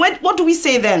happened. Then what do we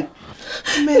say then?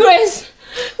 Grace!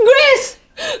 Guys,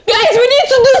 we need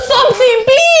to do something,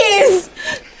 please!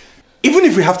 Even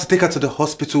if we have to take her to the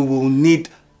hospital, we'll need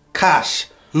cash.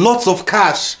 Lots of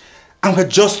cash. And we're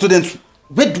just students.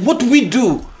 What do we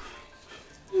do?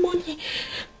 Money.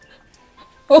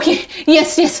 Okay,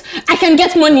 yes, I can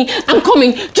get money. I'm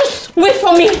coming. Just wait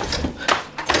for me.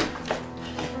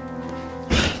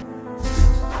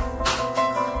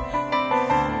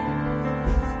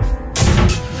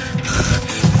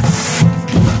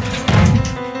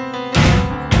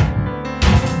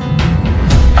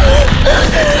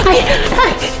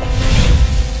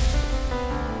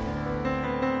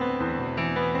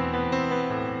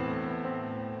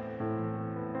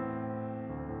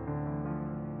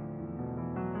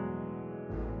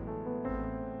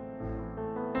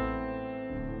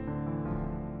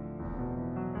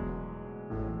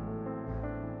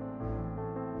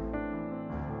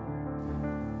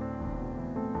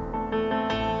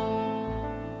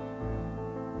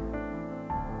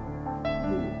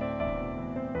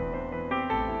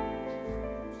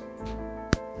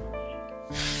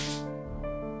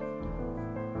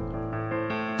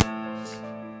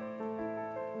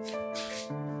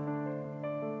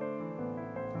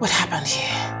 What happened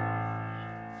here?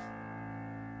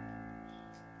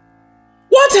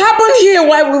 What happened here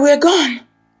while we were gone?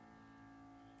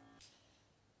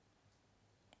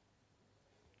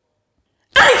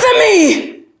 Answer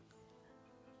me!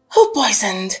 Who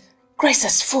poisoned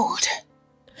Grace's food?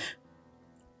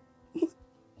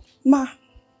 Ma,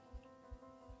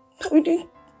 we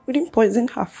didn't poison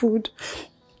her food.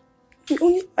 We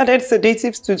only added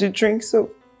sedatives to the drink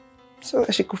so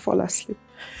that she could fall asleep.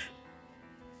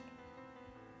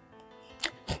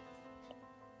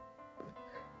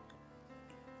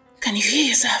 Can you hear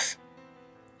yourself?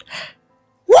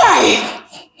 Why?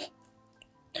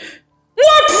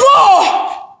 What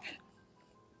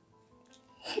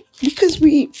for? Because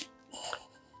we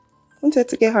wanted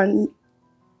to get her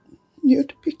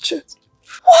nude pictures.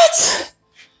 What?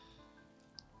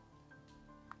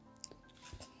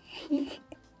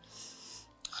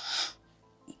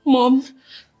 Mom,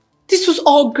 this was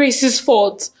all Grace's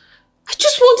fault. I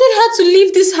just wanted her to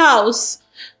leave this house.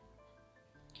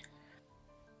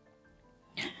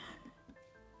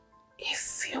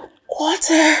 If you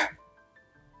utter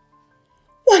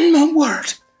one more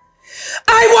word,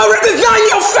 I will redesign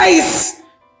your face!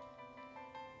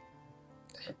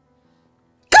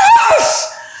 Gosh!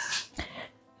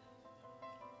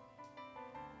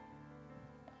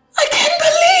 I can't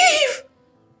believe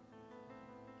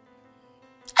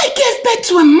I gave birth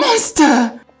to a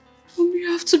monster! Mom, you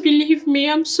have to believe me.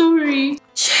 I'm sorry.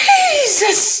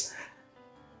 Jesus!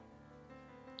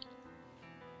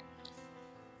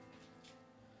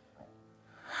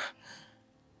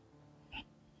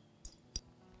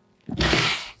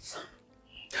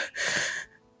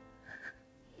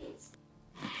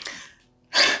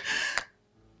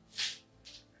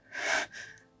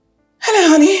 Hello,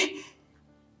 honey.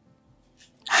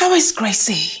 How is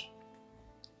Gracie?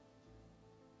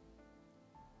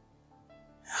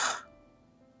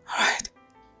 All right.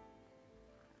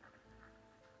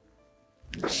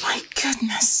 My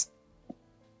goodness.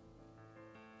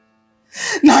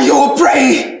 Now you will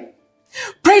pray.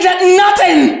 Pray that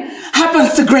nothing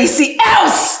happens to Gracie,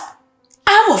 else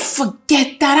I will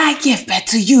forget that I gave birth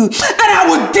to you and I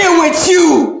will deal with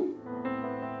you.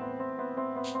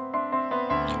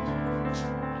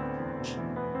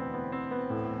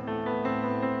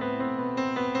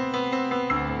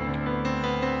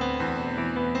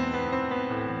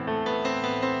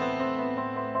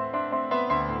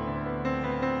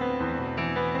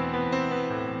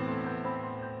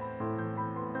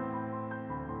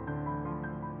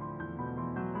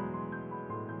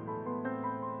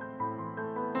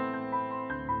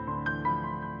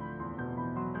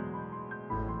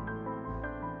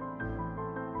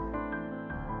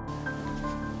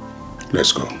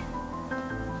 Let's go.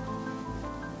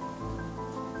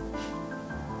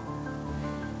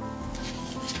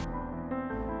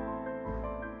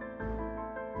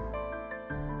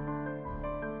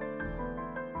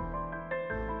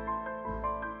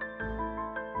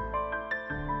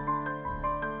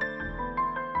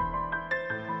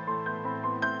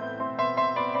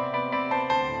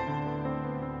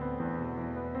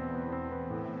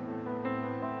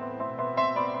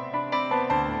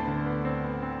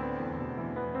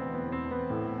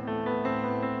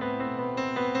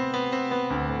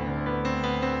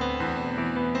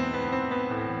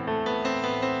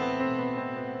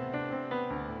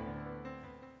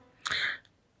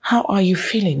 How are you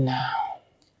feeling now?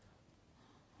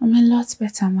 I'm a lot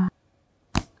better, ma.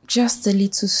 Just a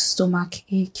little stomach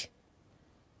ache.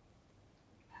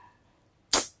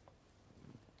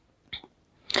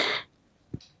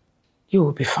 You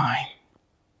will be fine.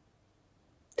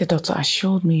 The doctor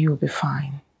assured me you'll be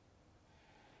fine.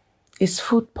 It's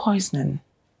food poisoning.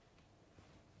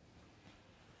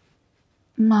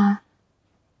 Ma,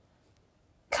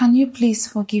 can you please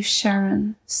forgive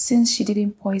Sharon since she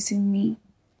didn't poison me?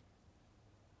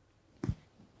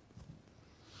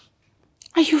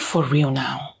 Are you for real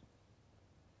now?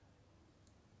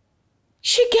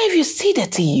 She gave you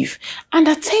sedative and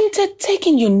attempted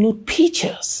taking your nude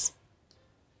pictures.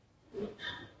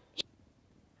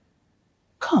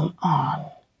 Come on.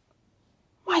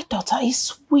 My daughter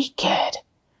is wicked.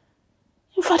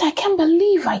 In fact, I can't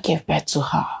believe I gave birth to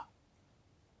her.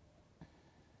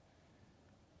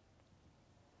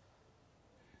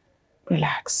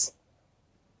 Relax.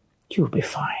 You'll be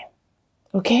fine.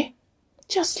 Okay?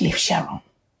 Just leave Sharon.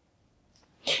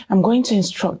 I'm going to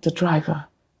instruct the driver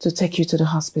to take you to the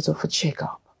hospital for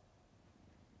checkup.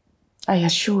 I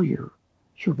assure you,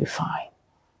 you'll be fine.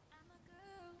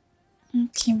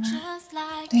 Okay, ma.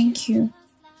 Thank you.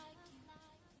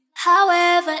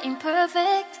 However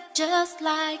imperfect, just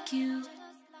like you.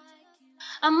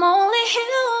 I'm only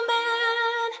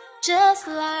human, just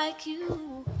like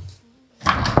you.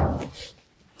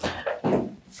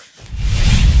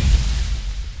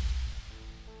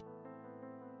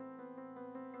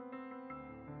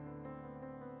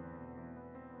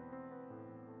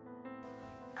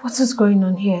 What is going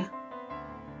on here?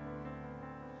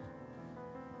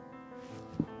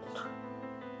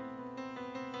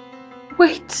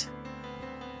 Wait.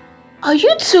 Are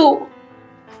you two?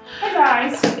 Hey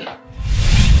guys.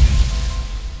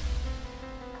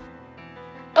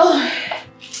 Oh,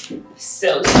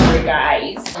 so sorry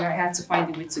guys. I had to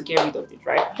find a way to get rid of the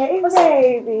driver. Hey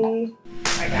baby.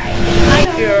 Hi guys.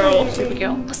 Hi girl. Baby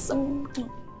girl. What's up?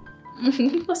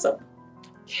 What's up?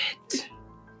 Good.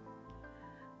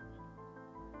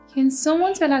 Can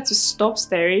someone tell her to stop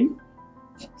staring?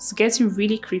 It's getting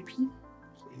really creepy.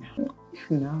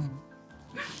 No.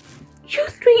 You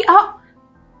three are...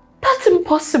 That's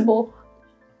impossible.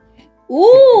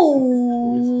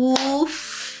 Ooh,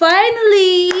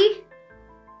 finally.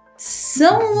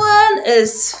 Someone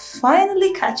is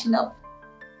finally catching up.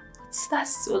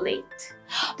 That's too late.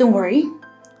 Don't worry.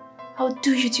 I'll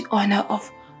do you the honor of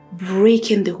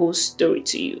breaking the whole story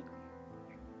to you.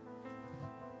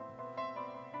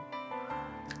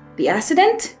 The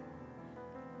accident?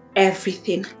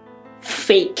 Everything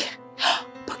fake.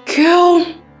 But girl,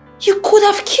 you could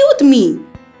have killed me.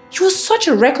 You were such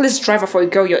a reckless driver for a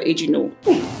girl your age, you know.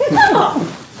 You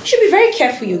should be very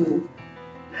careful, you know.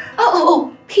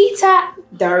 Oh, Peter,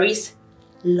 Doris,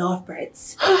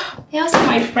 lovebirds. They are also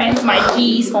my friends, my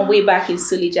G's from way back in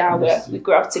Sulija where we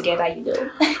grew up together, you know.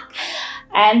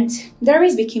 And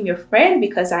Doris became your friend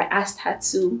because I asked her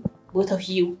to, both of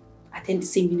you, attend the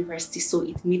same university so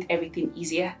it made everything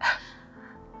easier.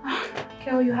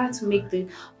 Girl, you had to make the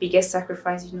biggest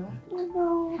sacrifice, you know.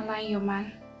 No. Allowing your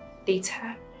man date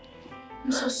her.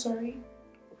 I'm so sorry.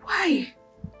 Why?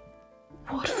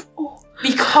 What for?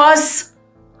 Because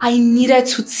I needed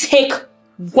to take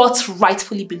what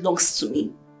rightfully belongs to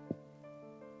me.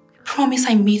 A promise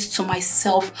I made to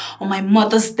myself on my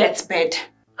mother's deathbed.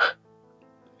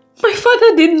 My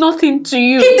father did nothing to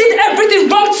you. He did everything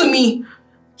wrong to me.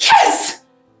 Yes!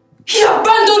 He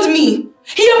abandoned me.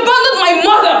 He abandoned my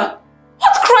mother.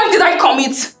 What crime did I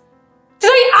commit? Did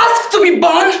I ask to be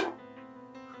born?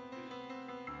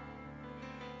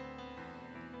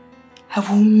 I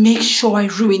will make sure I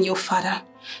ruin your father.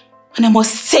 And I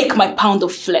must take my pound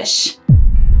of flesh.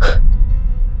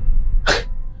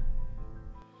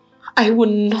 I will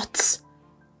not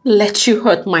let you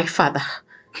hurt my father.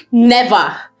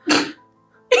 Never.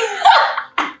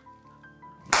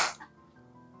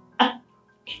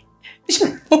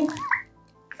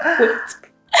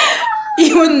 Wait.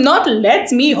 You will not let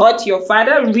me hurt your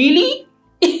father, really?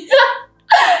 It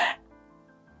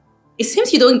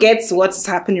seems you don't get what's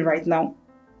happening right now.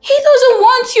 He doesn't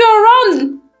want you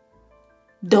around.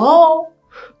 Duh.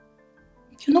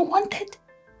 You're not wanted.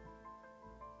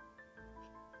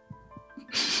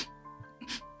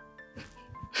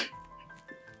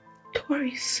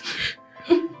 Doris.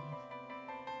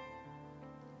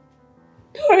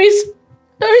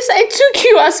 Doris, I took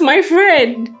you as my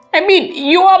friend. I mean,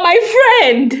 you are my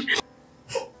friend.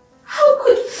 How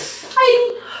could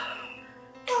I...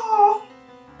 Oh,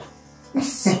 I'm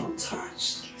so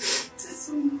touched. There's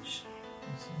so much.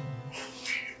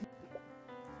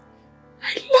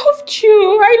 I loved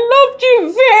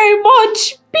you very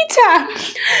much, Peter. I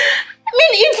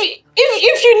mean,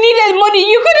 if you needed money,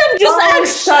 you could have just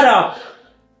asked. Shut up.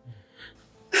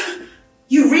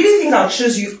 You really think I'll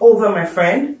choose you over my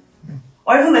friend?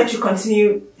 Or even let you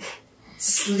continue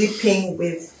sleeping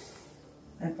with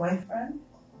my boyfriend?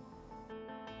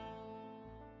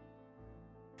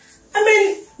 I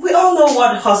mean, we all know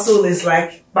what hustle is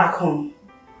like back home.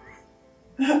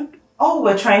 All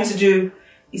we're trying to do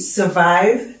is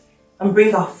survive and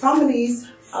bring our families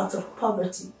out of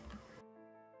poverty.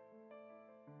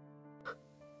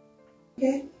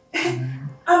 Okay? And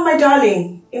my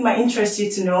darling, it might interest you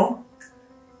to know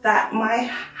that my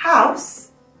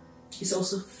house is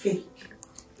also fake.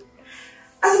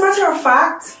 As a matter of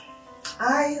fact,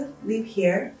 I live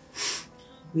here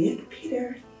with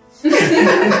Peter.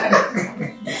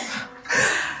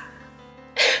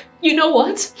 You know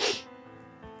what?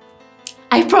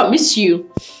 I promise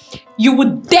you, you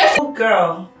would definitely... Oh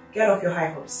girl, get off your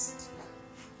high horse.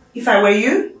 If I were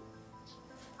you,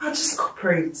 I'll just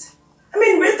cooperate. I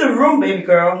mean, read the room, baby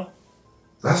girl.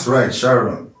 That's right,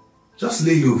 Sharon. Just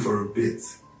lay low for a bit.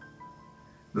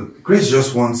 Look, Grace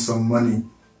just wants some money.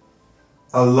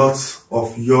 A lot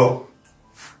of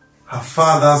her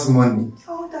father's money.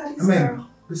 Oh, daddy's girl.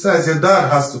 Besides, your dad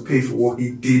has to pay for what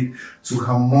he did to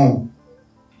her mom.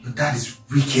 Your dad is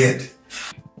wicked.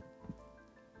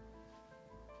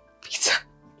 Peter.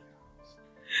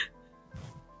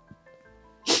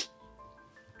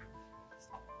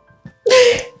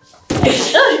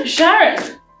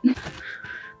 Sharon.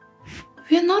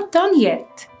 We're not done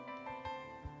yet.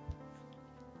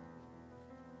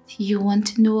 Do you want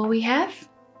to know what we have?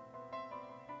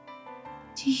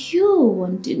 Do you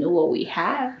want to know what we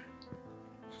have?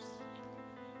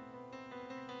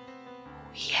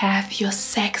 We have your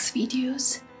sex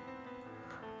videos.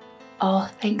 All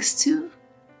thanks to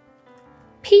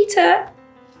Peter.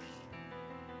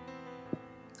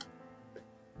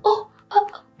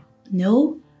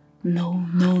 No.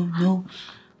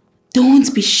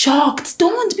 Don't be shocked.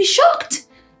 Don't be shocked.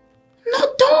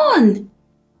 Not done.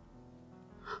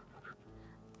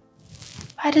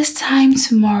 By this time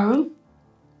tomorrow,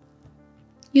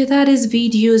 your daddy's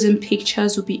videos and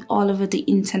pictures will be all over the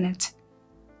internet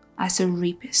as a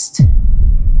rapist.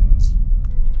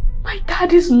 My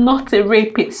dad is not a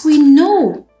rapist. We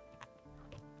know.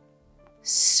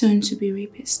 Soon to be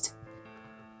rapist.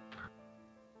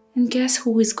 And guess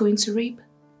who is going to rape?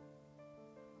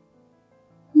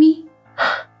 Me.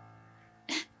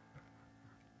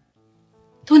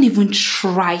 Don't even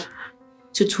try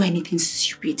to do anything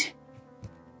stupid.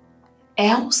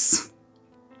 Else,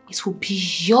 it will be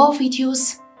your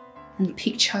videos and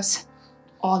pictures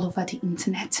all over the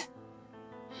internet.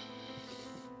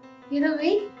 Either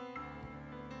way,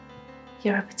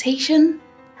 your reputation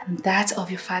and that of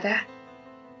your father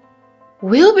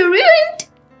will be ruined.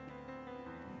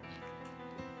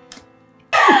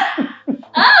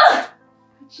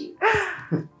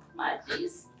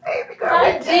 Magis.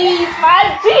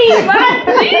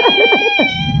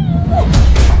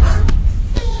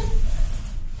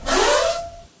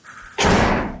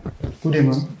 Good day,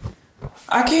 ma'am.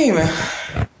 Akim,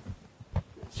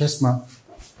 Yes, ma'am.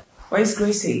 where's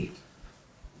Gracie?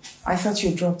 I thought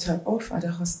you dropped her off at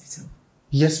the hospital.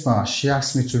 Yes, ma'am. She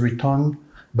asked me to return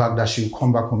back, that she will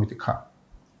come back home with the car.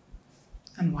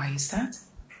 And why is that?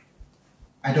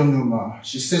 I don't know, ma'am.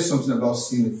 She said something about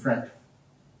seeing a friend.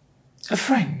 A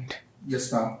friend?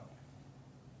 Yes, ma'am.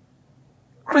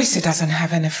 Gracie doesn't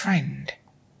have any friend.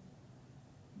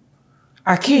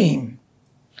 Akim,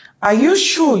 are you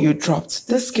sure you dropped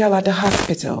this girl at the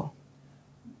hospital?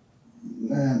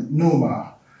 No,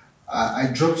 ma'am. I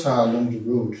dropped her along the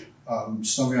road,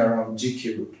 somewhere around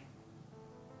GK Road.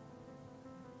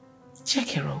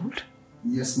 GK Road?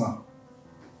 Yes, ma'am.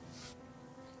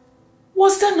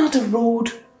 Was there not a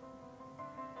road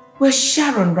where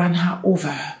Sharon ran her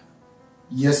over?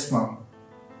 Yes, ma'am.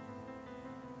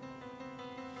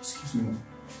 Excuse me, ma'am.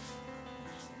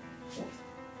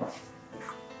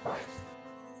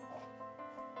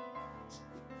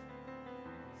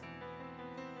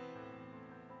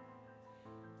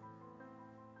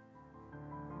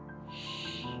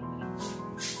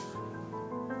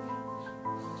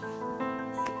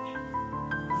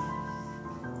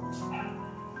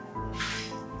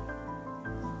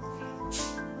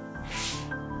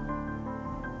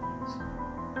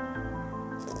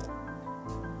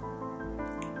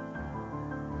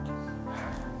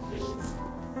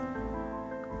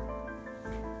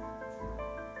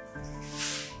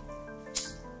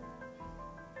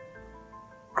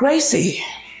 Gracie.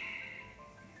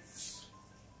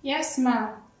 Yes,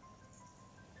 ma'am.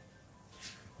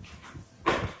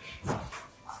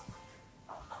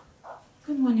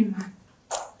 Good morning, ma'am.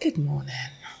 Good morning.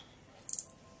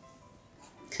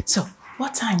 So,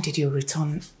 what time did you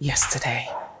return yesterday?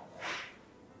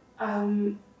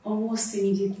 Almost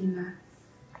immediately, ma'am.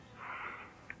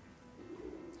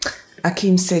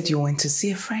 Akim said you went to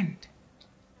see a friend.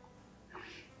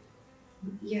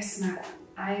 Yes, ma'am.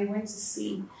 I went to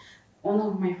see one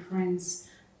of my friends,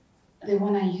 the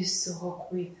one I used to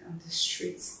walk with on the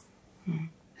street.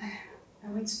 I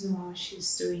went to know how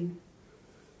she's doing.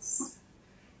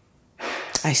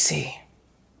 I see.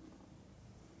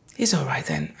 It's all right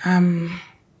then. I'm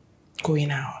going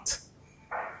out.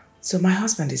 So my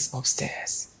husband is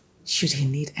upstairs. Should he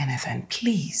need anything,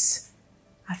 please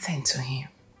attend to him.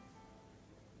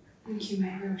 Thank you, my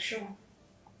girl. Sure.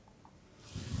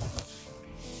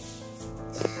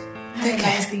 Take Have a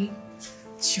nice day.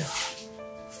 Sure.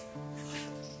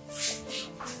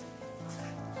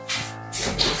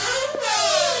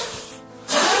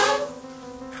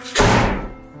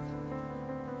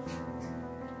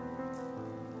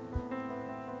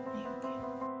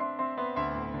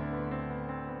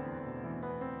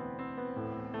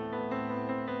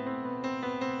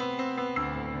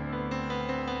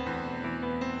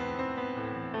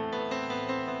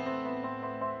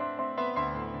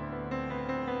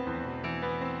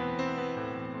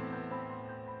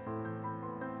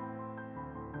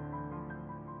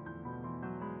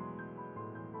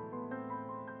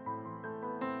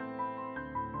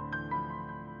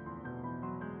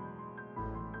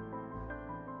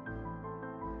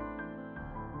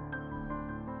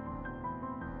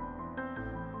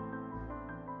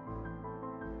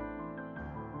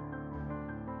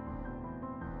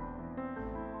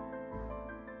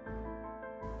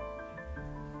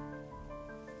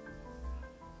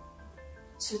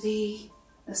 Today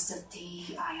is the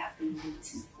day I have been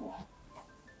waiting for.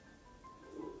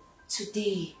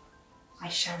 Today, I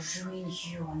shall ruin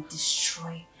you and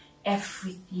destroy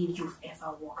everything you've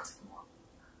ever worked for.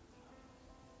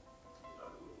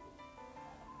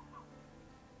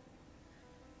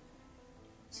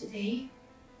 Today,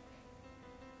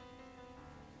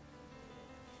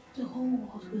 the whole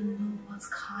world will know what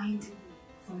kind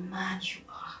of a man you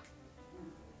are.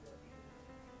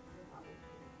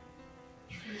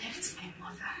 You left my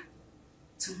mother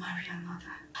to marry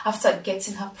another after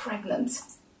getting her pregnant.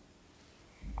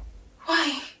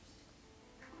 Why?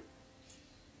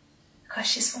 Because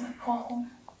she's from a poor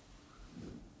home.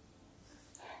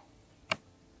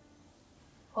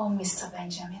 Oh, Mr.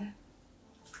 Benjamin.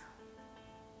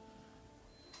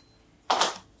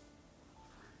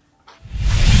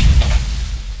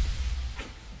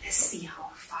 Let's see how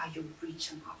far your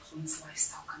rich and affluent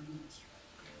lifestyle can lead you.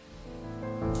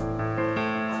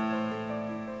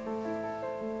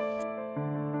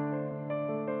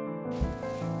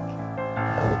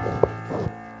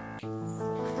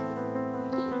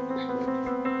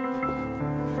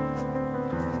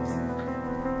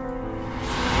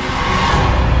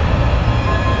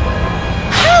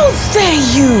 How dare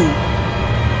you!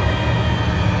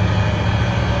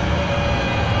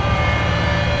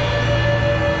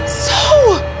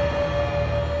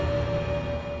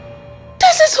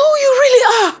 This is who you really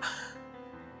are!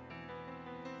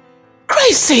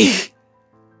 Gracie!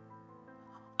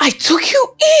 I took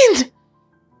you in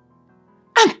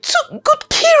and took good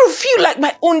care of you like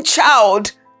my own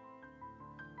child.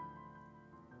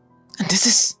 And this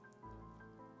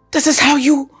is how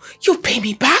you pay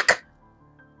me back?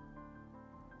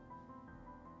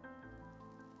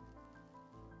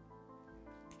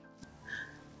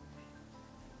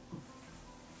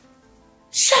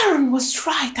 Sharon was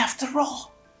right after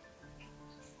all.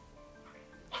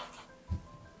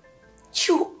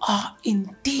 You are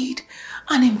indeed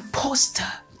an imposter.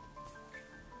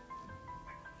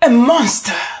 A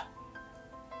monster.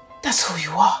 That's who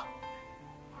you are.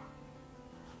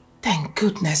 Thank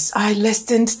goodness I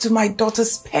listened to my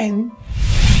daughter's pen.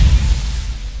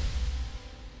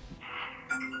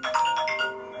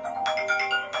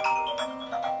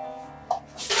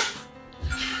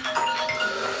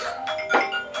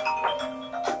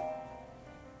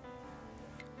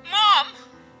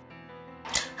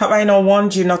 Have I not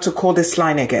warned you not to call this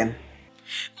line again?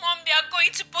 Mom, they are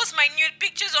going to post my nude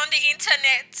pictures on the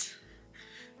internet.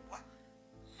 What?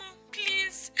 Mom,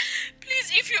 please.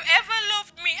 Please, if you ever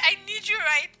loved me, I need you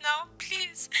right now.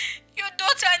 Please. Your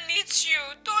daughter needs you.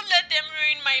 Don't let them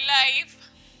ruin my life.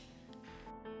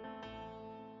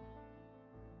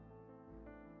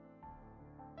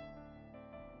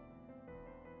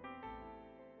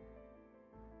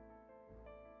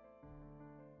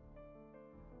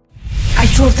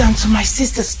 drove down to my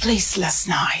sister's place last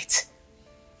night.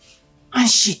 And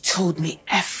she told me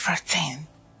everything.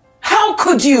 How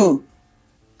could you?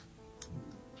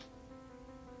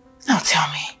 Now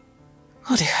tell me,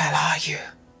 who the hell are you?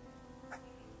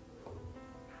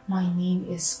 My name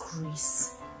is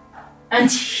Grace.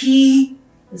 And he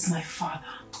is my father.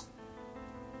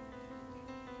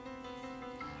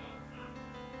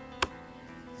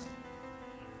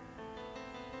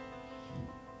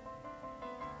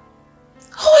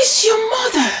 Who is your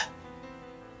mother?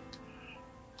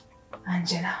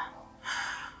 Angela.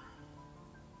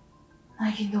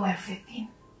 Now you know everything.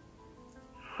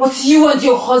 What you and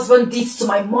your husband did to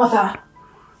my mother.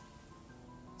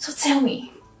 So tell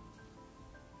me,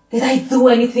 did I do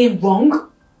anything wrong?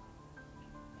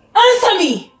 Answer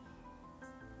me!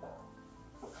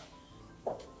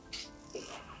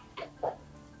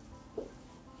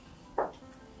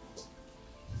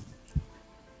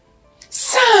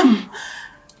 Sam!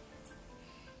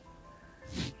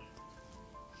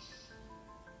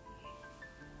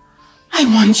 I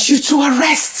want you to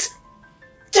arrest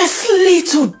this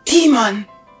little demon.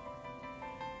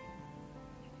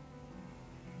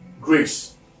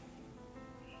 Grace,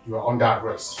 you are under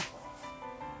arrest.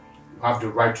 You have the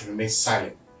right to remain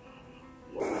silent.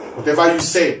 Whatever you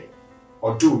say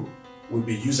or do will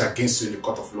be used against you in the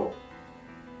court of law.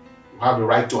 You have the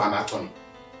right to an attorney.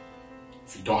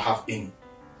 If you don't have any,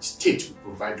 the state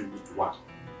will provide you with one.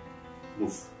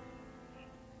 Move.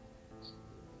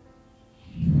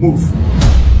 Move.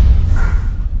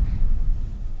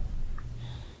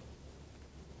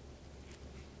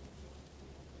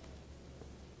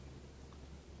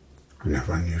 I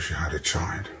never knew she had a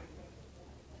child.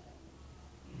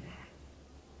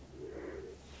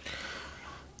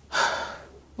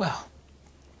 Well,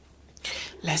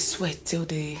 let's wait till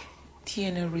the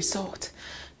DNA result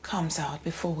comes out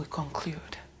before we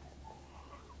conclude.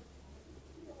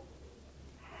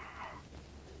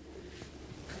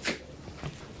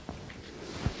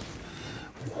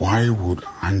 Why would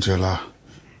Angela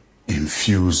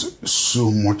infuse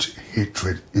so much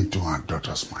hatred into her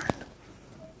daughter's mind?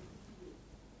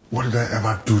 What did I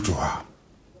ever do to her?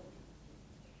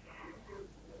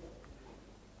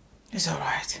 It's all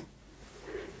right.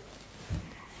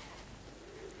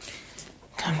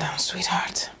 Calm down,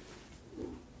 sweetheart.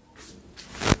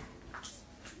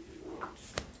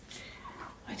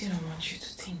 I didn't want you to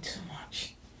think too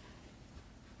much.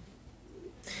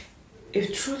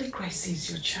 If truly Grace is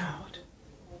your child,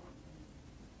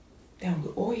 then we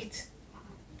owe it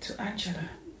to Angela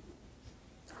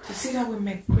to see that we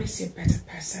make Grace a better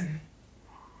person.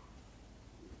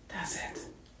 That's it.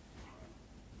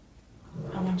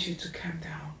 I want you to calm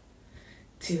down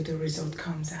till the result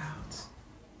comes out.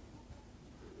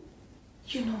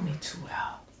 You know me too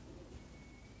well.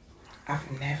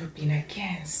 I've never been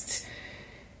against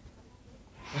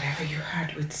whatever you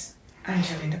had with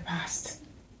Angela in the past.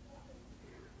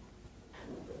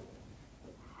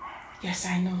 Yes,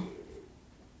 I know.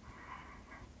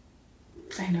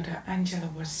 I know that Angela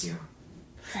was your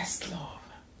first love.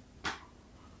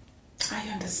 I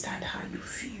understand how you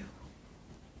feel.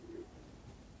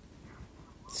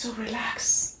 So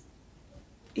relax.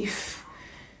 If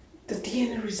the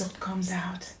DNA result comes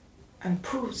out and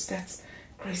proves that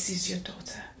Grace is your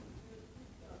daughter,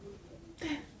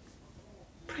 then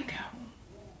bring her home.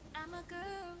 I'm a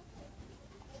girl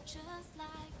just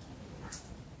like you.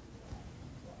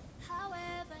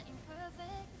 However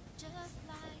imperfect, just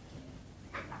like you.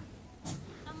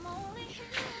 I'm only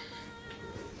human,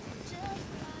 just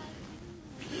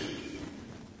like you.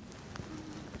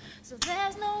 So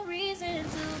there's no reason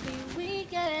to be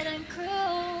wicked and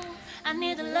cruel. I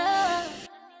need the love,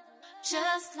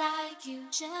 just like you,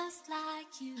 just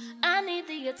like you. I need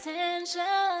the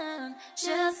attention,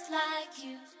 just like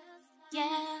you.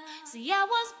 Yeah, see, I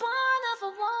was born of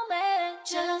a woman,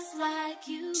 just like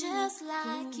you, just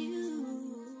like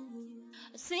you.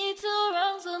 See, two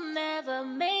wrongs will never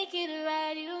make it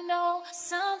right, you know.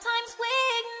 Sometimes we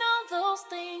ignore those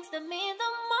things that mean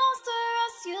the most to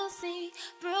us, you see.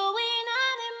 Brewing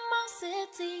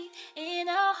animosity in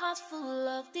our hearts full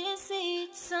of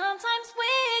deceit. Sometimes we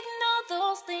ignore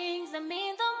those things that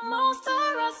mean the most to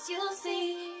us, you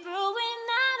see. Brewing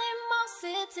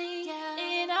animosity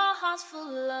in our hearts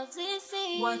full of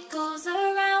deceit. What goes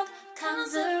around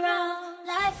comes around.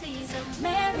 Life is a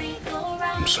merry-go-round.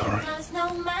 I'm sorry. Cause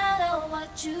no matter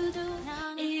what you do,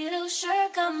 it'll sure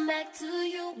come back to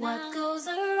you. What goes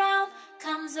around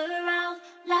comes around.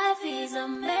 Life is a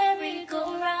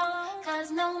merry-go-round.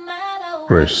 Cause no matter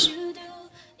Grace, what you do,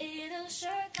 it'll sure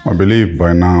I believe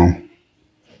by now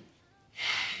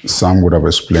Sam would have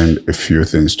explained a few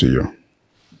things to you.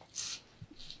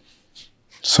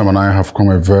 Sam and I have come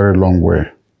a very long way.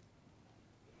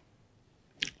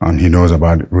 And he knows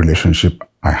about the relationship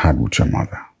I had with your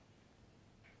mother.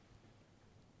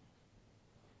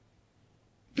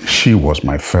 She was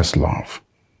my first love.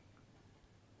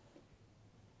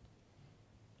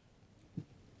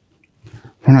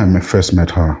 When I first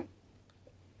met her,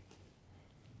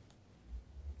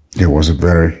 there was a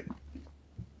very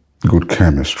good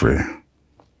chemistry.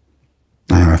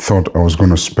 And I thought I was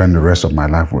going to spend the rest of my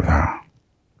life with her.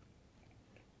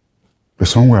 But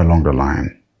somewhere along the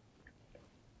line,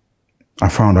 I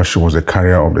found out she was a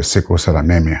carrier of the sickle cell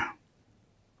anemia.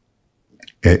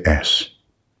 AS.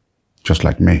 Just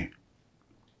like me.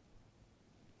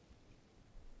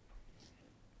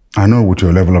 I know with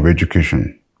your level of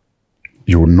education,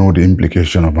 you would know the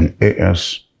implication of an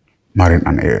AS marrying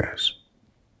an AS.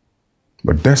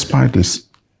 But despite this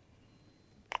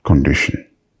condition,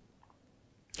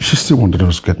 she still wanted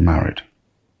us to get married.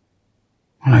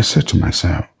 And I said to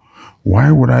myself,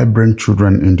 why would I bring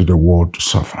children into the world to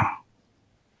suffer?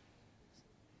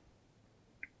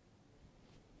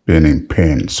 Being in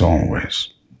pain is always.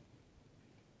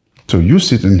 So you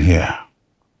sitting here,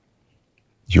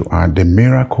 you are the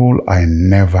miracle I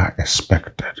never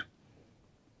expected.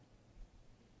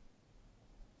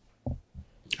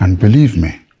 And believe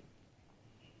me,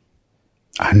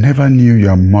 I never knew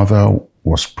your mother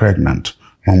was pregnant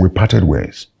when we parted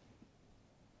ways.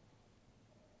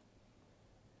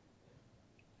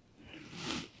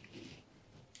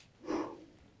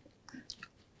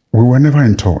 We were never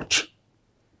in touch.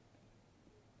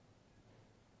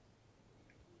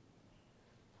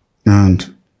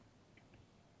 And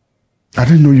I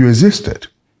didn't know you existed.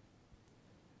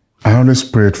 I always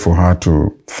prayed for her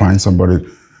to find somebody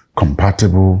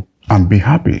compatible and be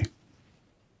happy.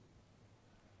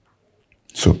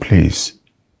 So please,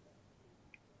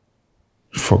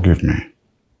 forgive me.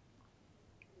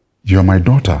 You're my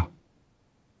daughter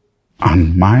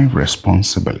and my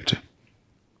responsibility.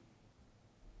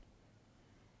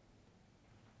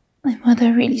 My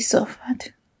mother really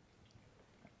suffered.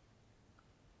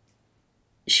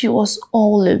 She was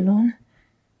all alone,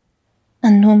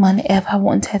 and no man ever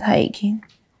wanted her again.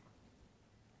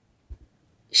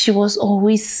 She was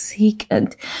always sick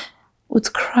and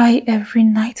would cry every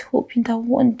night, hoping that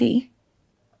one day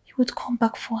he would come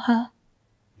back for her.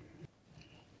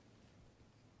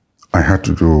 I had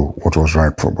to do what was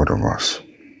right for both of us.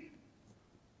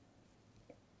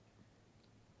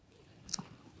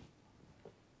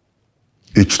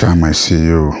 Each time I see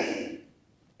you,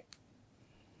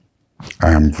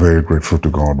 I am very grateful to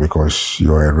God because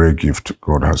you're a rare gift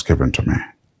God has given to me.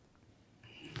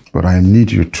 But I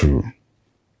need you to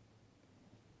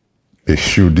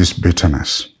eschew this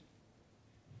bitterness.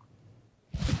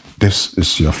 This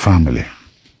is your family.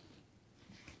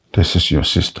 This is your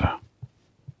sister.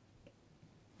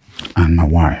 And my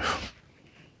wife.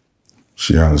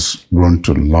 She has grown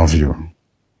to love you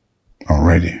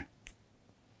already.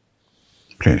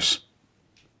 Please.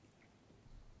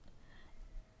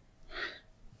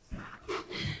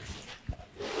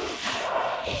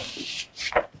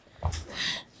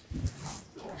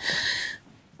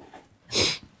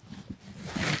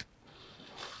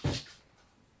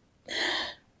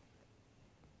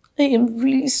 I am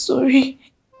really sorry.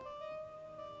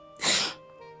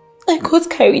 I got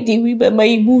carried away by my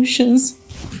emotions.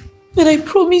 But I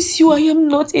promise you I am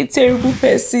not a terrible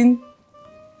person.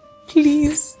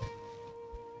 Please.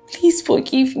 Please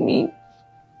forgive me.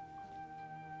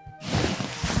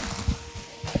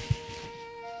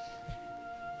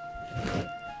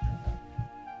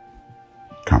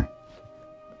 Come.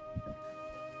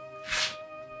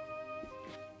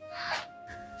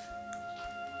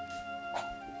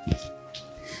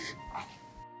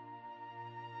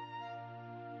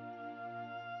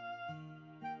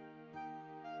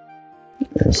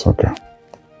 It's okay.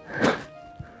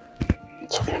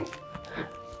 It's okay.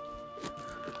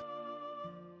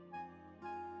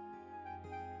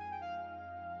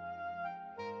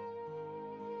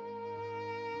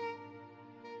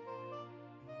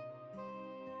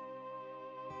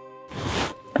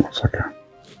 It's okay.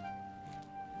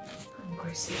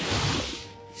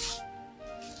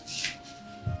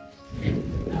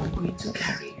 I'm going to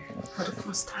carry you for the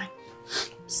first time.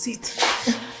 Sit.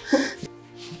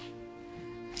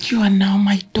 You are now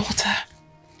my daughter.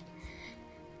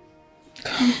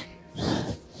 Come.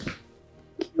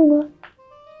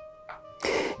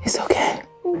 It's okay.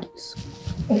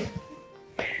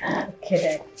 Okay,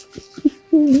 Dad.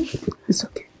 It's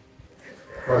okay.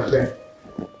 Right,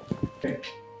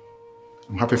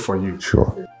 I'm happy for you.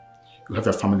 Sure. You have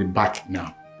your family back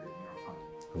now.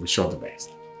 I wish you all the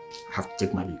best. I have to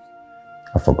take my leave.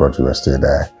 forgot you were still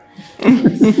there.